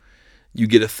sound, you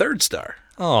get a 3rd star.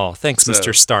 Oh, thanks, So,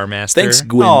 Mr. Starmaster. Thanks,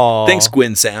 Gwen. Aw. Thanks,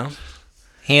 Gwen Sound.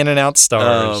 Handing out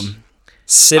stars.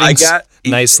 Sitting I got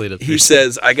nicely to He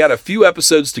says, I got a few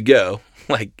episodes to go,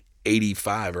 like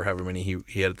 85 or however many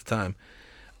he had at the time.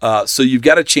 So you've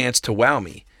got a chance to wow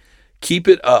me. Keep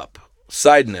it up.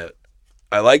 Side note,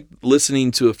 I like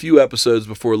listening to a few episodes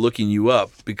before looking you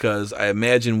up because I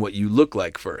imagine what you look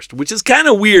like first, which is kind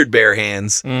of weird, Bare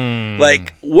Hands.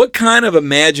 Like, what kind of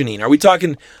imagining? Are we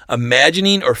talking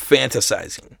imagining or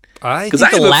fantasizing? I Because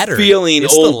think I have the latter. a feeling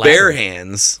It's the old Bare latter.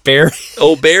 Hands, Bear.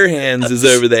 old Bare Hands is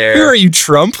over there. Who are you,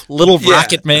 Trump? Little Yeah.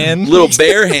 Rocket Man? Little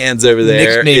Bare Hands over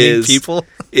there Nicknaming people?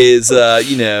 is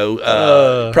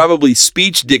probably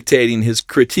speech dictating his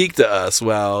critique to us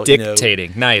while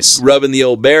Dictating. Nice. rubbing the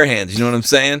old bare hands. You know what I'm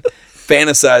saying?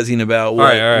 Fantasizing about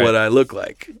what, All right. what I look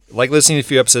like. Like listening to a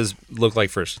few episodes look like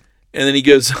first. And then he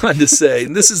goes on to say,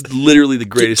 and this is literally the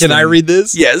greatest Can thing. I read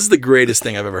this? Yeah, this is the greatest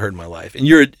thing I've ever heard in my life. And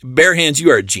you're Bare Hands,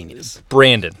 you are a genius.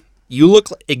 Brandon, you look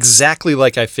exactly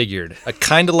like I figured. A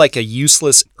kind of like a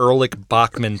useless Ehrlich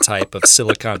Bachman type of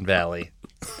Silicon Valley.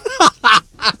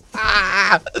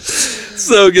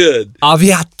 So good.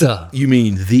 Aviato. You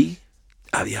mean the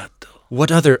Aviato.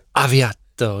 What other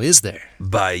Aviato is there?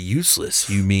 By useless,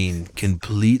 you mean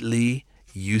completely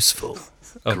useful.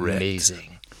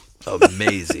 Amazing.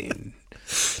 Amazing.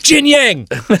 Jin Yang.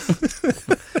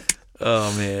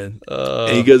 Oh, man.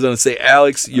 And he goes on to say,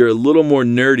 Alex, you're a little more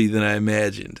nerdy than I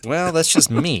imagined. Well, that's just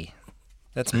me.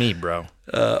 That's me, bro.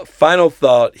 Final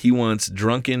thought, he wants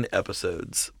drunken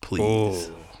episodes, please.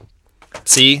 Oh.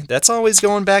 See, that's always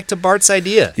going back to Bart's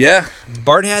idea. Yeah.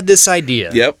 Bart had this idea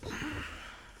Yep.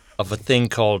 of a thing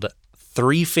called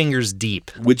 3 Fingers Deep.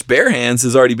 Which Bare Hands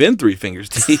has already been 3 fingers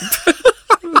deep.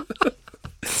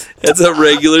 That's a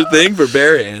regular thing for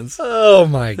Bare Hands. Oh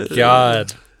my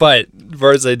God. But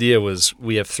Bart's idea was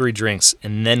we have 3 drinks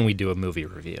and then we do a movie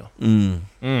review.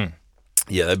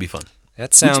 Yeah, that'd be fun.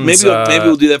 That sounds... Maybe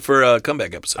we'll do that for a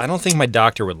comeback episode. I don't think my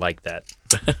doctor would like that.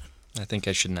 I think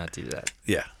I should not do that.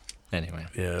 Yeah. Anyway,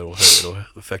 Yeah, it'll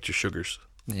affect your sugars.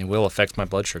 it will affect my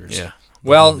blood sugars. Yeah.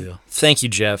 Well, Yeah. thank you,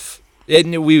 Jeff.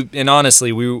 And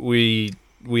honestly, we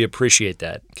appreciate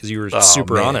that because you were Oh,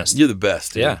 super man, honest. You're the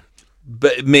best. Dude. Yeah.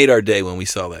 But it made our day when we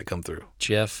saw that come through.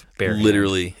 Jeff Bare Hands.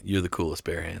 Literally, you're the coolest,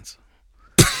 Bare Hands.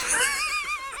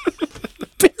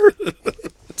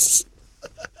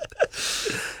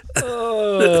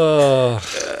 Oh,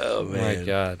 Oh, man. my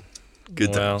God. Good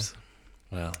Well, times.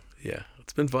 Well. Yeah,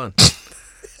 it's been fun.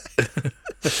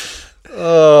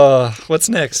 What's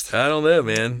next? I don't know,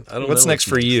 man. I don't know. What's next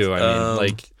for you? I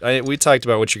mean, we talked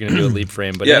about what you're going to do at Leap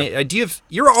Frame, but Yeah. do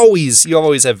you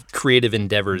always have creative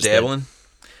endeavors that dabbling.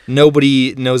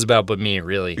 nobody knows about but me,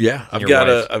 really. Yeah, and I've your got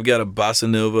wife. a bossa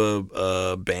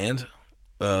nova band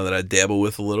that I dabble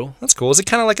with a little. That's cool. Is it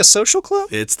kind of like a social club?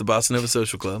 It's the Bossa Nova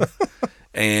Social Club,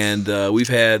 and we've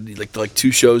had like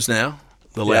 2 shows now.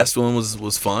 The last one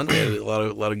was fun. We had a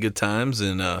lot of good times,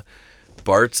 and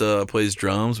Bart plays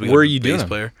drums. We got Where are a you bass doing them?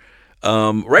 player.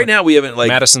 Right now we haven't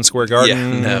Madison Square Garden.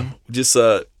 Yeah, no, just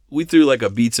we threw like a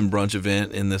Beats and Brunch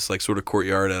event in this like sort of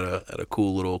courtyard at a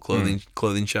cool little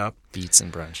clothing shop. Beats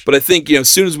and brunch. But I think as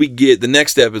soon as we get the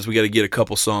next step is we got to get a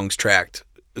couple songs tracked,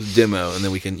 demo, and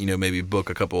then we can maybe book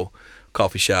a couple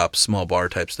coffee shops, small bar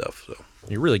type stuff. So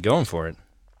You're really going for it.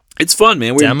 It's fun,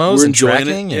 man. demos we're and enjoying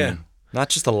tracking it. and not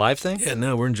just a live thing? Yeah,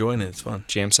 no, we're enjoying it. It's fun.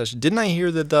 Jam session. Didn't I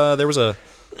hear that there was a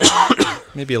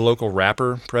maybe a local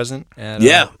rapper present at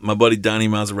Yeah, my buddy Donnie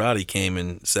Maserati came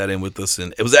and sat in with us,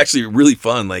 and it was actually really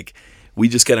fun. Like, we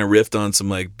just kind of riffed on some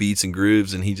like beats and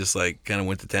grooves, and he just like kind of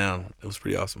went to town. It was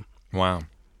pretty awesome. Wow.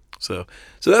 So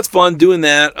that's fun doing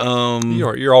that.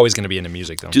 You're always going to be into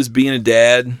music though. Just being a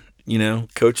dad,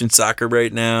 coaching soccer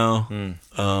right now.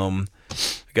 I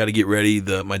got to get ready.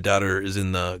 My daughter is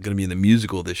going to be in the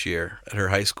musical this year at her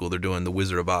high school. They're doing The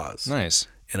Wizard of Oz. Nice.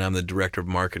 And I'm the director of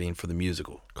marketing for the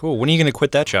musical. Cool. When are you going to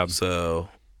quit that job? So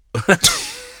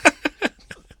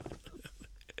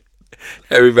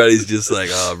everybody's just like,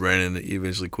 oh, Brandon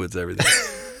eventually quits everything.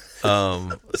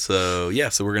 So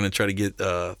we're going to try to get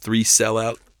 3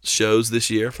 sellout shows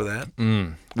this year for that,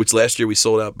 which last year we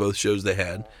sold out both shows they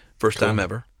had. First time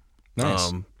ever.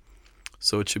 Nice.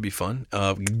 So it should be fun.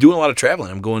 Doing a lot of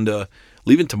traveling. I'm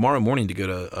leaving tomorrow morning to go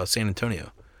to San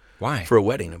Antonio. Why? For a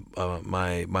wedding.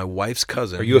 My wife's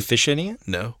cousin. Are you officiating it?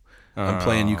 No. I'm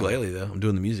playing ukulele, though. I'm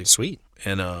doing the music. Sweet.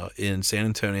 And in San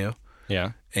Antonio.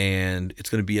 Yeah. And it's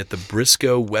going to be at the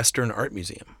Briscoe Western Art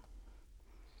Museum.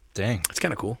 Dang. It's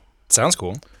kind of cool. Sounds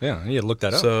cool. Yeah, I need to look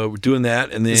that up. So we're doing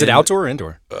that. And then, is it outdoor or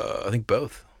indoor? I think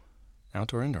both.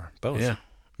 Outdoor, indoor. Both. Yeah.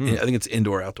 Yeah, I think it's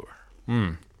indoor, outdoor.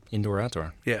 Indoor,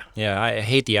 outdoor. Yeah. Yeah, I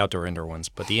hate the outdoor, indoor ones,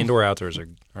 but the indoor, outdoors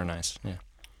are nice. Yeah.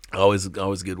 Always a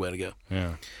good way to go.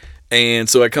 Yeah. And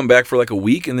so I come back for like a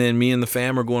week, and then me and the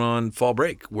fam are going on fall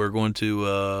break. We're going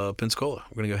to Pensacola.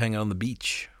 We're going to go hang out on the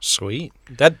beach. Sweet.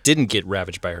 That didn't get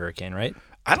ravaged by a hurricane, right?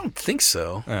 I don't think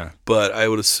so, but I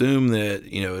would assume that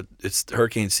it's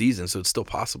hurricane season, so it's still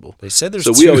possible. They said there's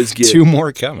we always get 2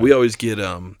 more coming. We always get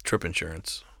trip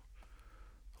insurance,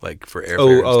 like for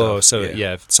airfare. and stuff. So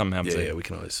if something happens, we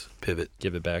can always pivot,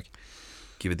 give it back,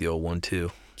 give it the old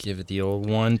 1-2. Give it the old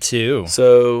 1-2.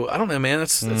 So I don't know, man.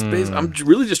 That's basic. I'm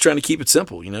really just trying to keep it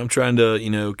simple. I'm trying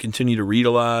to continue to read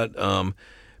a lot.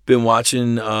 Been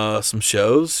watching some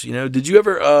shows. Did you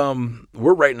ever?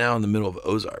 We're right now in the middle of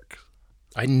Ozark.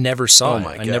 I never saw it.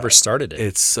 My God. I never started it.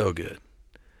 It's so good.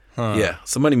 Huh. Yeah,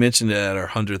 somebody mentioned it at our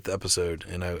 100th episode,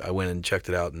 and I went and checked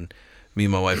it out, and me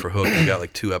and my wife are hooked. We got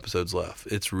like 2 episodes left.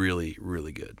 It's really,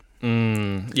 really good.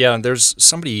 Yeah, there's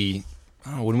somebody,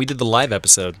 when we did the live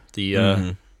episode,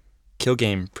 the Kill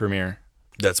Game premiere.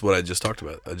 That's what I just talked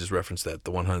about. I just referenced that,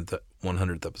 the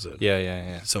 100th episode.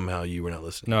 Yeah. Somehow you were not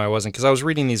listening. No, I wasn't, because I was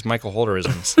reading these Michael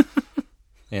Holderisms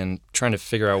and trying to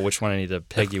figure out which one I need to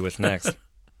peg you with next.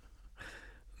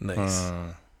 Nice.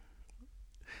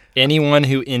 Anyone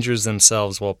who injures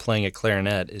themselves while playing a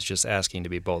clarinet is just asking to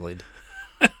be bullied.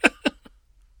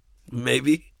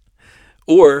 Maybe.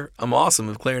 Or I'm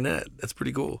awesome at clarinet. That's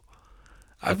pretty cool.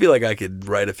 I feel like I could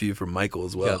write a few for Michael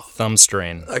as well. Thumb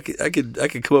strain. I could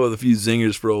come up with a few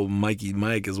zingers for old Mikey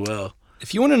Mike as well.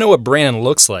 If you want to know what Brandon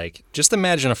looks like, just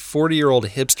imagine a 40-year-old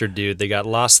hipster dude that got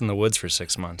lost in the woods for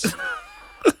 6 months.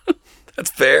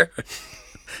 That's fair.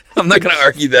 I'm not going to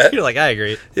argue that. You're like, I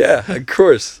agree. Yeah, of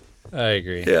course. I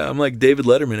agree. Yeah, I'm like David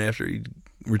Letterman after he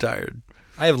retired.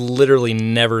 I have literally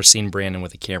never seen Brandon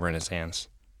with a camera in his hands.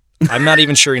 I'm not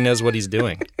even sure he knows what he's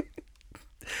doing.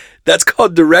 That's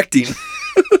called directing.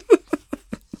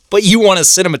 But you won a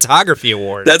cinematography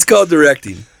award. That's called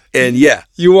directing. And yeah.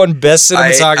 You won best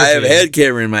cinematography. I have a head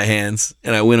camera in my hands,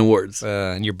 and I win awards.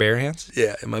 In your bare hands?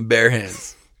 Yeah, in my bare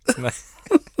hands.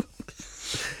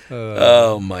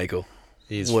 Oh, Michael.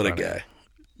 He's what funny. a guy.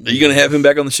 Are you going to have him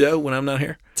back on the show when I'm not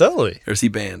here? Totally. Or is he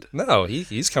banned? No,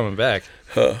 he's coming back.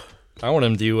 Huh. I want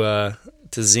him to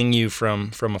zing you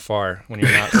from afar when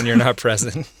you're not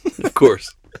present. Of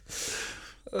course.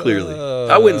 Clearly.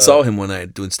 I went and saw him one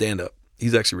night doing stand-up.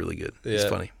 He's actually really good. He's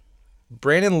funny.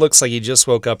 Brandon looks like he just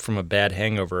woke up from a bad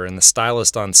hangover, and the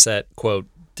stylist on set, quote,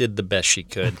 did the best she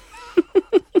could.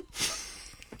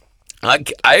 I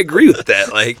agree with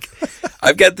that. Like,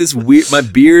 I've got this weird, my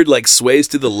beard like sways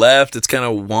to the left. It's kind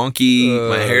of wonky.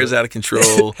 My hair's out of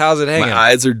control. How's it hanging? My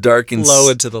eyes are dark and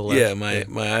low and to the left. Yeah,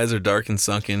 my eyes are dark and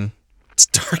sunken. It's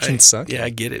dark and sunken. Yeah, I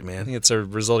get it, I man. think it's a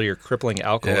result of your crippling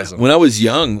alcoholism. When I was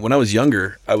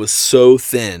younger, I was so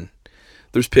thin.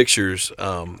 There's pictures.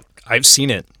 I've seen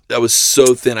it. I was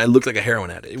so thin. I looked like a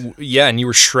heroin addict. Yeah, and you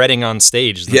were shredding on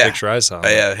stage. Is the picture I saw.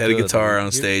 I had a guitar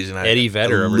on stage, and Eddie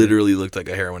Vedder I literally looked like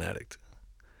a heroin addict.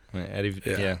 Eddie,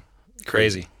 Yeah.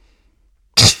 Crazy.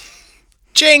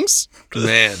 Jinx!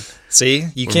 Man. See?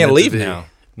 You We're can't meant leave to be. now.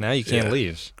 Now you can't Yeah.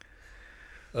 leave.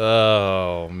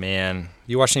 Oh, man.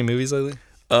 You watch any movies lately?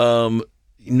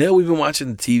 No, we've been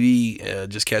watching TV,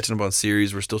 just catching up on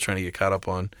series. We're still trying to get caught up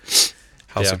on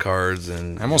House of Cards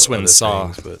and I almost went and other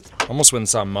saw things,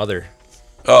 but Mother.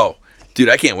 oh, dude,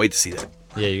 I can't wait to see that.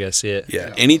 Yeah, you guys see it.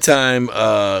 Yeah. Anytime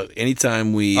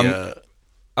we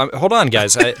Hold on,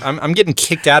 guys. I'm getting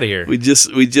kicked out of here. we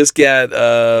just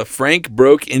got Frank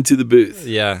broke into the booth.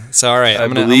 Yeah. So all right,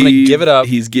 I'm gonna believe give it up.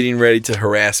 He's getting ready to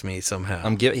harass me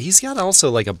somehow. He's got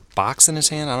also like a box in his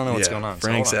hand. I don't know what's going on.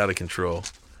 Frank's So hold on. out of control.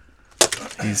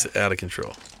 He's out of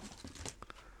control.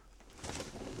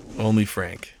 Only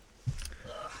Frank.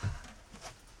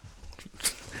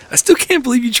 I still can't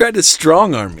believe you tried to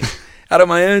strong arm me out of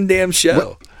my own damn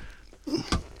show.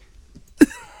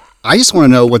 I just want to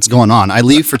know what's going on. I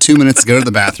leave for 2 minutes to go to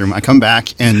the bathroom. I come back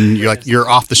and you're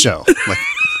off the show. Like,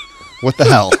 what the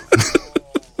hell?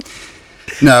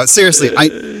 No, seriously,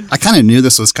 I kind of knew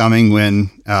this was coming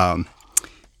when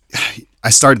I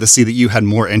started to see that you had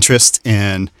more interest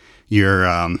in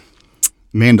your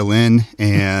mandolin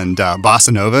and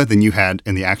bossa nova than you had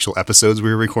in the actual episodes we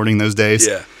were recording those days.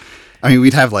 Yeah. I mean,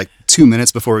 we'd have like 2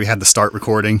 minutes before we had to start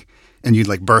recording, and you'd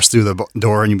like burst through the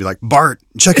door and you'd be like, Bart,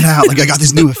 check it out. Like, I got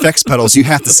these new effects pedals. You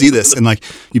have to see this. And like,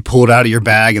 you pull it out of your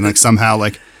bag and like somehow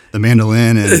like the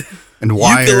mandolin and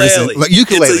wires. Ukulele. And, like,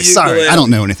 ukulele. It's a Sorry, ukulele. I don't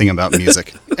know anything about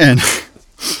music. And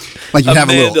like you'd A have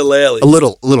a mandolele.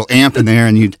 little amp in there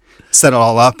and you'd set it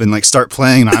all up and like start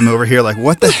playing. And I'm over here like,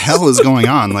 what the hell is going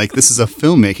on? Like, this is a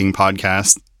filmmaking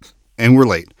podcast and we're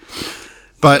late.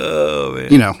 But,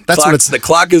 you know, that's what it's... The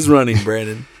clock is running,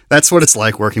 Brandon. That's what it's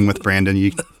like working with Brandon.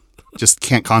 You just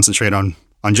can't concentrate on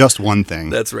just one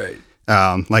thing. That's right.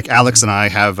 Like Alex and I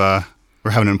we're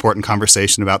having an important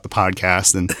conversation about the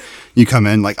podcast, and you come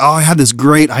in like, oh, I had this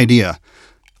great idea.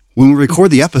 When we record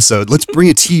the episode, let's bring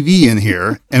a TV in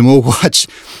here and we'll watch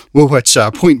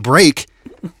Point Break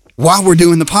while we're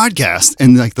doing the podcast,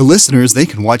 and like the listeners, they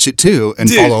can watch it too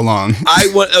and follow along.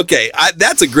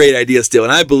 That's a great idea still,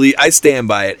 and I stand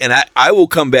by it, and I will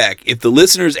come back if the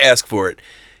listeners ask for it.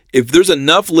 If there's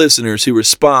enough listeners who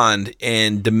respond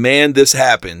and demand this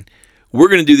happen, we're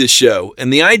going to do this show.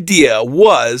 And the idea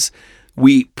was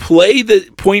we play the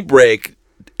Point Break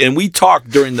and we talk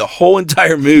during the whole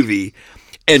entire movie,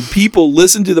 and people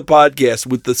listen to the podcast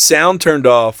with the sound turned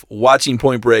off, watching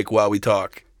Point Break while we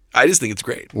talk. I just think it's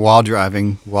great. While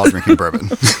driving, while drinking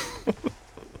bourbon.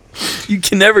 You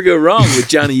can never go wrong with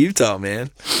Johnny Utah,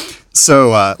 man. So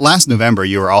last November,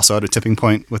 you were also at a tipping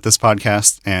point with this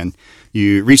podcast, and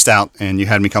you reached out and you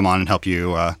had me come on and help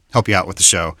you out with the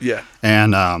show. Yeah.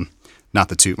 And not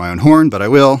to toot my own horn, but I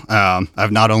will.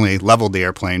 I've not only leveled the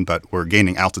airplane, but we're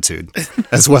gaining altitude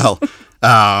as well.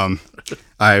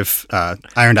 I've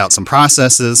ironed out some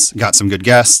processes, got some good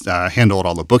guests, handled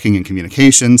all the booking and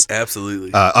communications.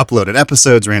 Absolutely. Uploaded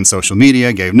episodes, ran social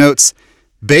media, gave notes.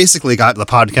 Basically got the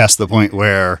podcast to the point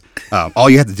where all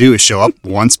you had to do is show up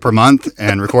once per month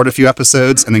and record a few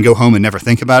episodes and then go home and never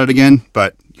think about it again.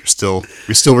 But you're still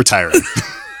retiring.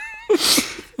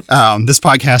 This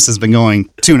podcast has been going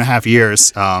 2.5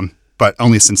 years, but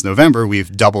only since November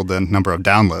we've doubled the number of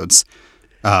downloads.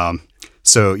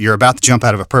 So you're about to jump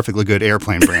out of a perfectly good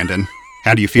airplane, Brandon.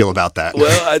 How do you feel about that?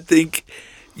 Well, I think,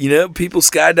 people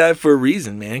skydive for a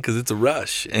reason, man, because it's a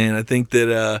rush. And I think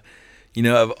that,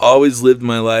 I've always lived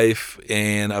my life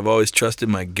and I've always trusted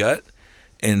my gut.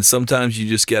 And sometimes you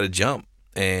just got to jump.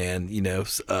 And,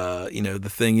 the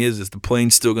thing is the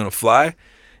plane's still going to fly.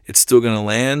 It's still going to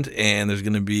land. And there's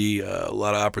going to be a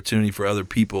lot of opportunity for other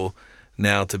people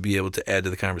now to be able to add to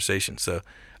the conversation. So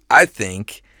I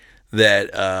think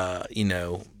that,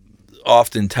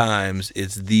 oftentimes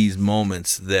it's these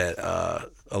moments that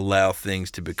allow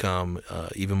things to become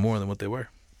even more than what they were.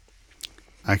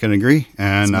 I can agree.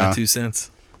 And that's my 2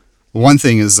 cents. One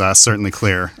thing is certainly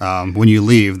clear. When you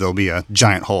leave, there'll be a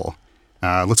giant hole.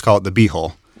 Let's call it the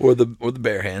B-hole. Or the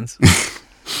bare hands.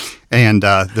 And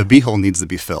the B-hole needs to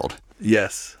be filled.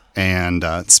 Yes. And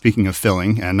speaking of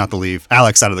filling, and not to leave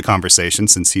Alex out of the conversation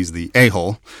since he's the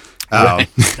A-hole, right.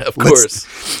 Of course.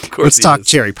 Let's talk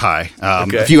cherry pie.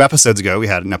 Okay. A few episodes ago, we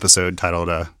had an episode titled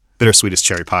Bittersweetest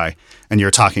Cherry Pie, and you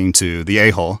were talking to the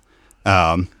A-hole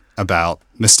about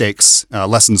mistakes,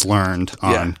 lessons learned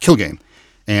on Kill Game,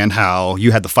 and how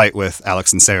you had the fight with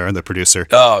Alex and Sarah, the producer,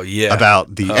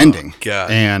 about the ending.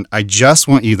 God. And I just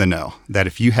want you to know that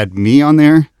if you had me on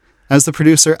there as the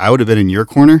producer, I would have been in your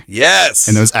corner. Yes.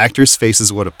 And those actors'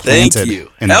 faces would have planted. Thank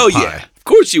you. In Hell that pie. yeah. Of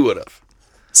course you would have.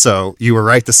 So you were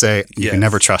right to say you Yes. can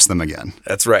never trust them again.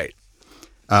 That's right.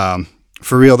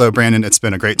 For real, though, Brandon, it's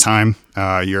been a great time.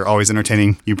 You're always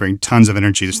entertaining. You bring tons of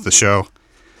energy to the show.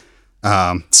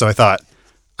 So I thought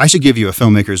I should give you a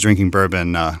Filmmakers Drinking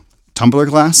Bourbon tumbler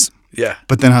glass. Yeah.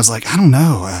 But then I was like, I don't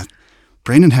know.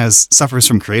 Brandon suffers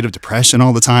from creative depression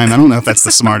all the time. I don't know if that's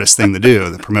the smartest thing to do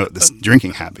to promote this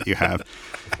drinking habit you have.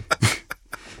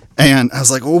 And I was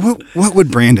like, well, what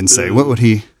would Brandon say? What would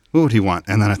he what would he want?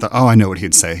 And then I thought, oh, I know what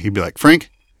he'd say. He'd be like, Frank,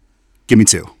 give me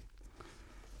 2.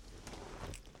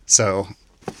 So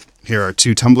here are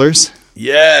 2 tumblers.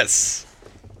 Yes.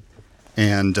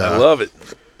 And I love it.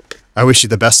 I wish you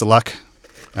the best of luck.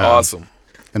 Awesome.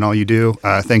 And all you do.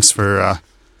 Thanks for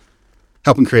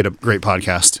helping create a great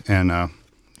podcast. And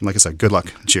like I said, good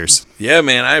luck. Cheers. Yeah,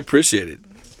 man, I appreciate it.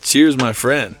 Cheers, my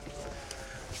friend.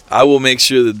 I will make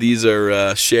sure that these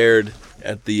are shared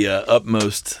at the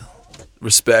utmost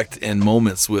respect and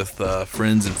moments with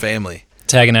friends and family.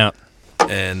 Tagging out.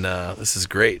 And this is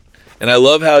great. And I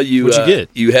love how you What'd you get?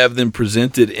 You have them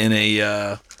presented in a,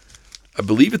 I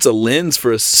believe it's a lens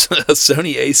for a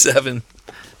Sony A7.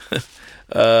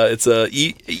 It's a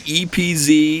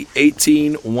EPZ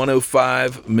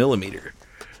 18-105 millimeter.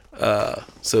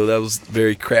 So that was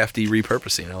very crafty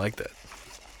repurposing. I like that.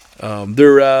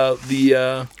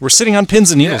 We're sitting on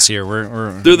pins and needles here.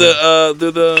 They're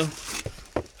the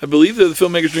I believe they're the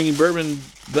Filmmakers Drinking Bourbon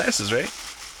glasses, right?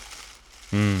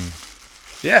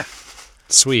 Yeah.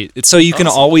 Sweet. It's so you can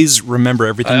always remember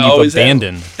everything you've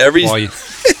abandoned.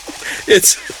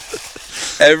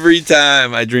 It's every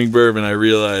time I drink bourbon, I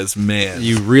realize, man,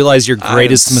 you realize your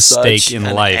greatest mistake such in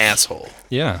an life. Asshole.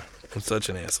 Yeah. I'm such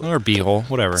an asshole. Or beehole,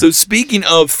 whatever. So speaking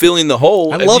of filling the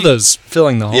hole, I love those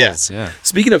filling the holes. Yeah.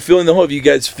 Speaking of filling the hole, have you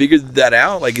guys figured that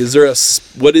out? Like,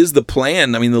 what is the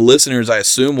plan? I mean, the listeners, I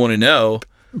assume, want to know.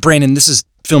 Brandon, this is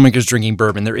Filmmakers Drinking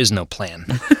Bourbon. There is no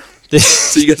plan.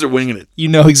 So you guys are winging it. You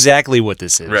know exactly what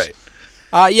this is. Right.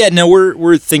 Yeah, no,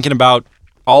 we're thinking about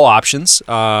all options.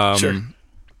 Sure.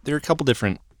 There are a couple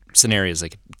different scenarios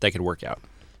that could work out.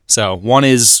 So one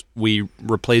is we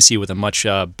replace you with a much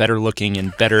better looking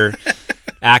and better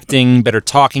acting, better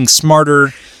talking,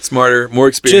 smarter, more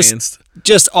experienced.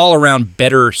 Just all around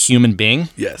better human being.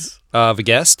 Yes. Of a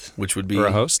guest, which would be or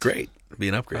a host. Great. It'd be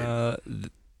an upgrade.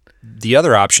 The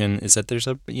other option is that there's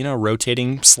a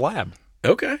rotating slab.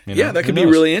 Okay. You Yeah, know, that could who be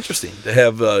knows? really interesting to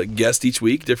have guests each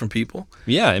week, different people.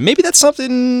 Yeah, and maybe that's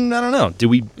something, I don't know. Do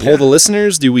we poll the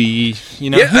listeners? Do we, I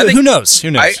think- who knows?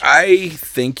 Who knows? I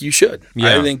think you should.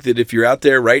 Yeah. I think that if you're out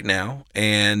there right now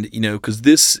and, because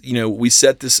this, we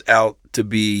set this out to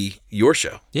be your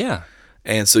show. Yeah.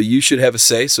 And so you should have a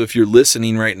say. So if you're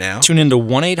listening right now, Tune into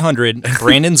 1-800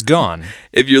 Brandon's Gone.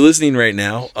 if you're listening right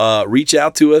now, reach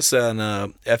out to us on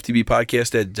FTB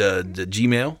Podcast at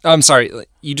Gmail. I'm sorry,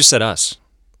 you just said us.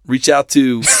 Reach out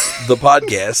to the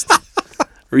podcast.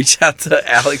 Reach out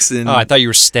to Alex and Oh, I thought you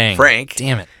were staying. Frank.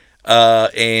 Damn it.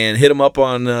 And hit them up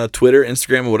on Twitter,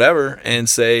 Instagram, or whatever, and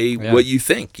say what you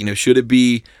think. Should it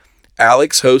be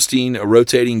Alex hosting a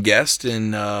rotating guest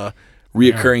and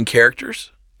reoccurring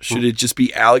characters? Should it just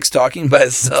be Alex talking by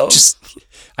himself?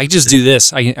 I just do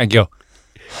this. I go,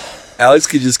 Alex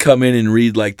could just come in and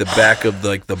read like the back of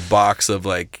the box of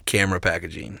like camera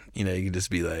packaging. You could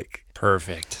just be like,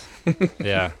 perfect.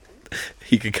 Yeah.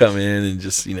 he could come in and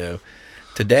just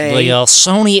today. The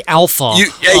Sony Alpha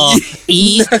You-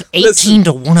 E18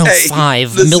 to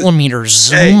 105 listen. millimeter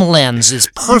zoom lens is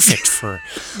perfect for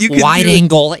You can wide do-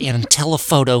 angle and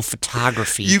telephoto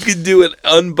photography. You could do an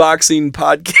unboxing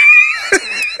podcast.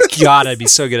 God, I'd be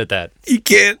so good at that. You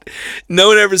can't. No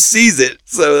one ever sees it,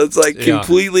 so it's like Yeah.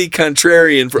 completely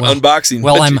contrarian for unboxing.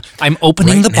 Well, but I'm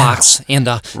opening right the now- box, and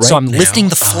so I'm now, lifting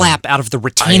the flap out of the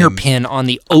retainer pin on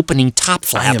the opening top I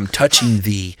flap. am touching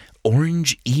the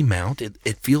orange E-mount.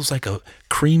 It feels like a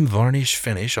cream varnish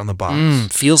finish on the box.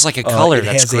 Feels like a color. It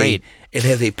That's has great. It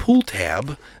has a pull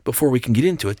tab. Before we can get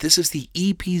into it, this is the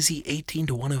EPZ 18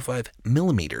 to 105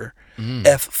 millimeter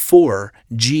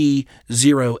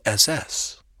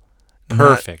F4G0SS.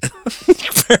 Perfect.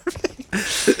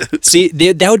 See,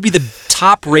 that would be the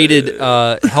top-rated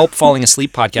help falling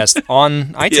asleep podcast on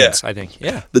iTunes. Yeah. I think.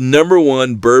 Yeah. the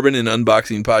 #1 bourbon and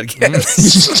unboxing podcast.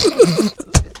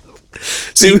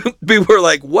 See, people are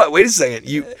like, "What? Wait a second!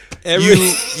 You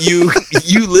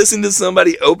listen to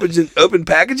somebody open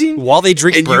packaging While they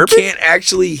drink and bourbon? you can't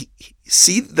actually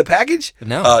see the package?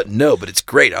 No. No, but it's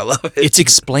great. I love it. It's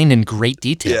explained in great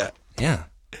detail. Yeah. Yeah.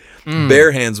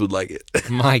 Bare hands would like it.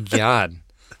 My God.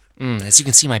 As you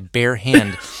can see, my bare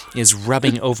hand is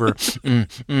rubbing over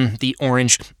the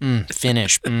orange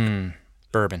finish.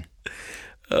 Bourbon.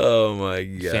 Oh my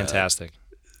god! Fantastic.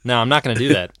 No, I'm not going to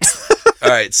do that. All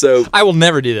right, so I will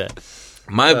never do that.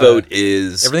 my vote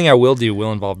is Everything I will do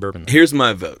will involve bourbon. here's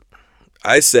my vote.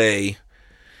 I say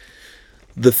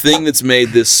the thing that's made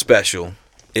this special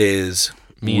is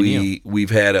Me and you. we've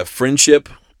had a friendship,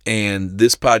 and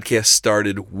this podcast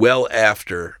started well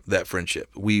after that friendship.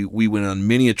 We went on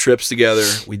many trips together.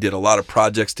 We did a lot of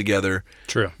projects together.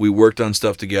 True. We worked on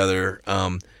stuff together.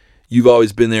 you've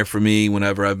always been there for me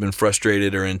whenever I've been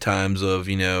frustrated or in times of,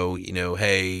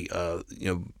 hey,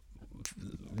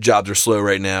 jobs are slow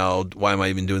right now. Why am I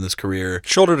even doing this career?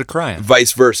 Shoulder to cry on.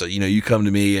 Vice versa. You come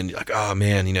to me and you're like, oh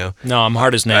man, No, I'm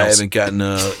hard as I nails. haven't gotten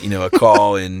a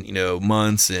call in,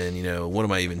 months, and what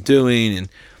am I even doing?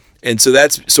 And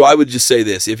so I would just say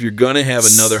this: if you're gonna have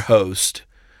another host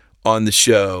on the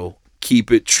show,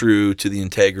 keep it true to the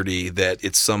integrity that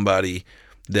it's somebody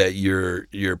that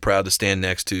you're proud to stand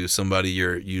next to, somebody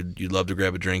you'd love to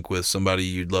grab a drink with, somebody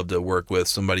you'd love to work with,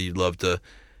 somebody you'd love to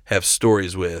have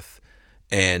stories with.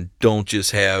 And don't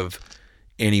just have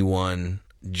anyone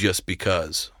just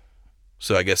because.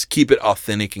 So I guess keep it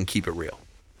authentic and keep it real.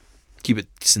 Keep it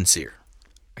sincere.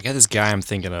 I got this guy I'm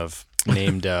thinking of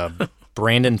named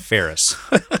Brandon Ferris.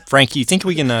 Frank, you think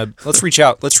we can? Let's reach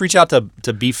out. Let's reach out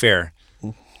to Be Fair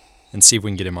and see if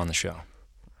we can get him on the show.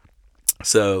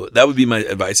 So that would be my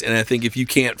advice. And I think if you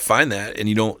can't find that and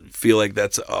you don't feel like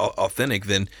that's authentic,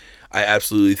 then I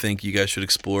absolutely think you guys should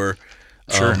explore.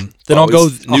 Sure. Then I'll go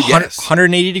new guests.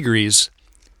 180 degrees.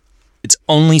 It's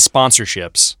only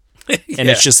sponsorships, and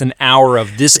it's just an hour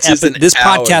of this. This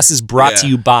podcast is brought to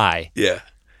you by. Yeah.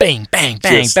 Bang, bang,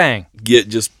 bang, bang. Get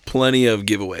just plenty of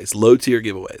giveaways, low tier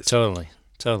giveaways.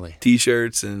 Totally.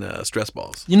 T-shirts and stress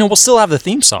balls. We'll still have the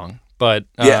theme song, but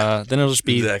then it'll just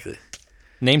be exactly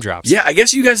name drops. Yeah, I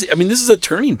guess you guys. I mean, this is a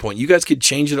turning point. You guys could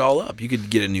change it all up. You could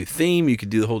get a new theme. You could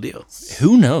do the whole deal.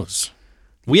 Who knows?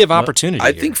 We have opportunity.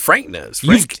 I think Frank knows.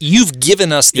 You've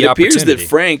given us the opportunity. It appears that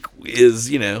Frank is,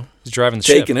 he's driving the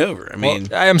taking ship. over. I mean,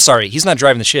 I'm sorry, he's not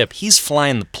driving the ship. He's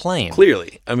flying the plane.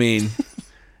 Clearly, I mean,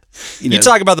 you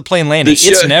talk about the plane landing.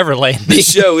 It's never landing. The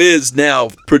show is now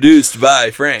produced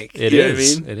by Frank. It you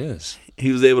is. Know what I mean? It is.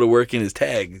 He was able to work in his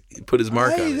tag, put his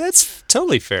mark on it. That's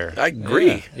totally fair. I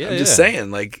agree. Yeah, I'm just saying,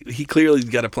 like, he clearly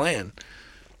got a plan.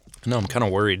 No, I'm kind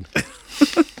of worried.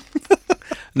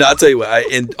 No, I'll tell you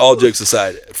what, and all jokes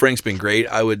aside, Frank's been great.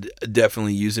 I would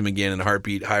definitely use him again in a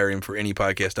heartbeat, hire him for any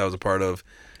podcast I was a part of,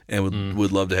 and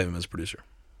would love to have him as a producer.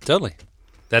 Totally.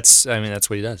 That's what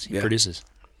he does. He produces.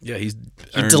 Yeah, he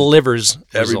delivers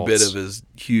every results. bit of his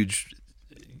huge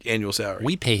annual salary.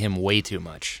 We pay him way too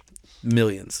much.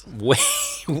 Millions.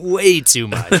 Way too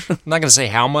much. I'm not going to say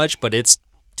how much, but it's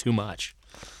too much.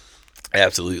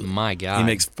 Absolutely. My God. He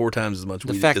makes 4 times as much.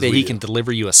 The fact that he can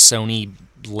deliver you a Sony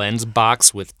lens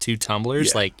box with 2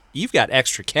 tumblers, like, you've got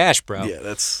extra cash, bro.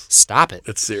 Yeah, Stop it.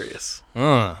 That's serious.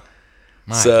 My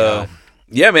God.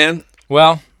 Yeah, man.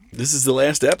 Well, this is the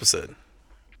last episode.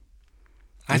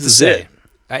 I have to say,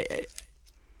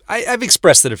 I've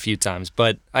expressed it a few times,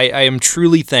 but I am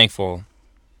truly thankful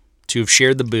to have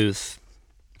shared the booth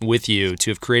with you,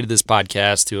 to have created this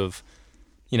podcast, to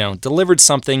have, delivered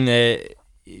something that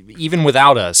even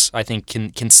without us, I think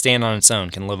can stand on its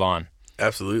own, can live on.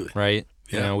 Absolutely. Right?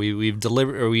 Yeah. We've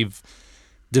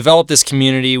developed this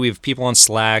community. We have people on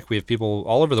Slack. We have people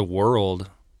all over the world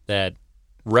that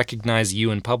recognize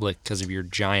you in public because of your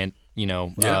giant,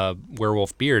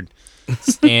 werewolf beard.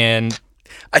 And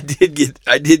I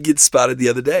did get spotted the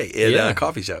other day at a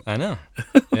coffee shop. I know.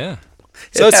 Yeah.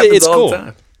 So it's all cool. the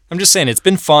time. I'm just saying, it's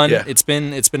been fun. Yeah. It's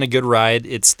been a good ride.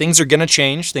 Things are gonna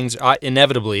change. Things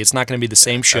inevitably, it's not gonna be the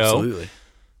same show. Absolutely.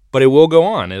 But it will go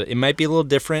on. It might be a little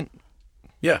different.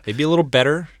 Yeah. Maybe a little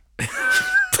better.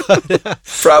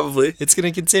 Probably. It's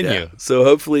gonna continue. Yeah. So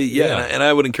hopefully, Yeah. And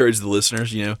I would encourage the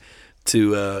listeners,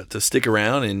 to stick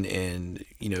around and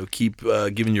keep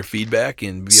giving your feedback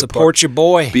and Support your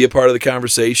boy. be a part of the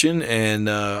conversation and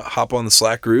hop on the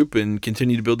Slack group and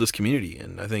continue to build this community.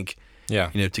 And I think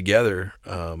together.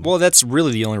 Well, that's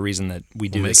really the only reason that we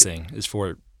do this thing is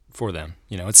for them.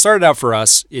 It started out for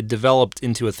us. It developed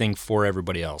into a thing for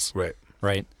everybody else. Right.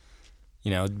 Right.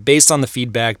 Based on the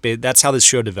feedback, that's how this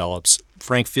show develops.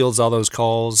 Frank fields all those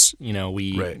calls.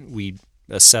 We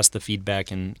assess the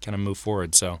feedback and kind of move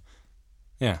forward. So,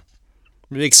 yeah,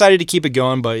 I'm excited to keep it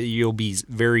going, but you'll be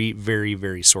very, very,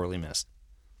 very sorely missed.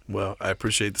 Well, I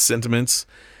appreciate the sentiments,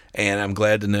 and I'm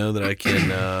glad to know that I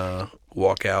can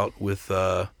walk out with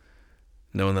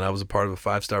knowing that I was a part of a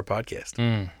 5-star podcast.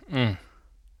 I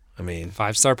mean,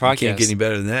 5-star podcast. Can't get any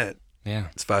better than that. Yeah,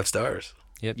 it's 5 stars.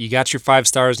 Yep, you got your 5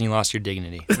 stars and you lost your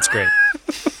dignity. That's great.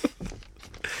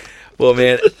 Well,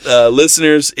 man,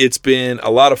 listeners, it's been a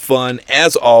lot of fun.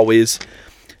 As always,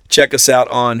 check us out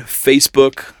on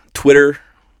Facebook, Twitter.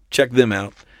 Check them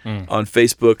out on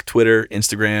Facebook, Twitter,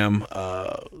 Instagram,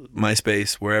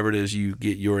 MySpace, wherever it is you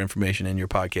get your information and your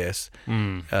podcasts.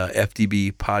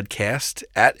 FDB Podcast,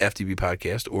 at FDB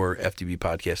Podcast, or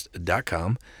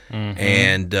FDBpodcast.com.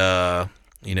 And,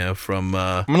 from...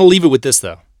 I'm going to leave it with this,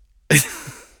 though.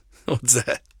 What's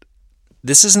that?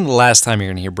 This isn't the last time you're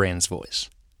going to hear Brandon's voice.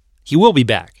 He will be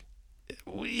back.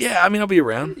 Yeah, I mean, I'll be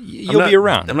around. You'll be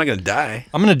around. I'm not going to die.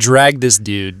 I'm going to drag this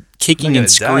dude kicking and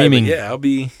Die, screaming yeah, I'll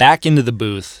be back into the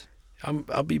booth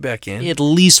back in. at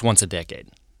least once a decade.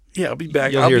 Yeah, I'll be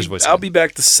back. You'll hear his voice I'll again. be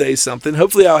back to say something.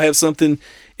 Hopefully, I'll have something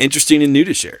interesting and new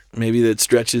to share. Maybe that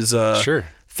stretches Sure.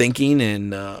 thinking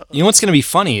and You know what's going to be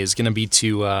funny is going to be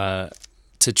to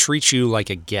treat you like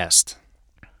a guest.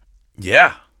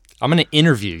 yeah, I'm going to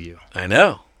interview you, I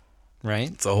know. right?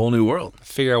 It's a whole new world.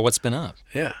 Figure out what's been up.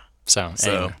 Yeah. So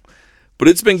anyway. But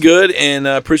it's been good, and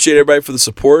I appreciate everybody for the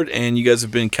support. And you guys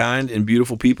have been kind and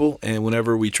beautiful people. And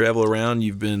whenever we travel around,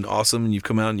 you've been awesome, and you've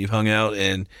come out and you've hung out.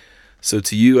 And so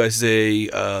to you, I say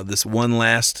this one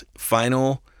last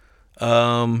final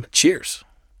cheers.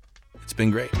 It's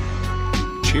been great.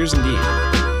 Cheers indeed.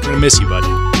 I'm going to miss you, buddy.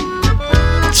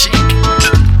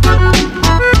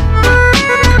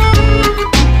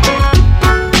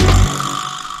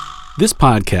 This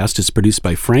podcast is produced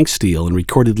by Frank Steele and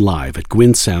recorded live at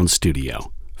Gwyn Sound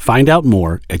Studio. Find out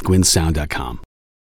more at gwynsound.com.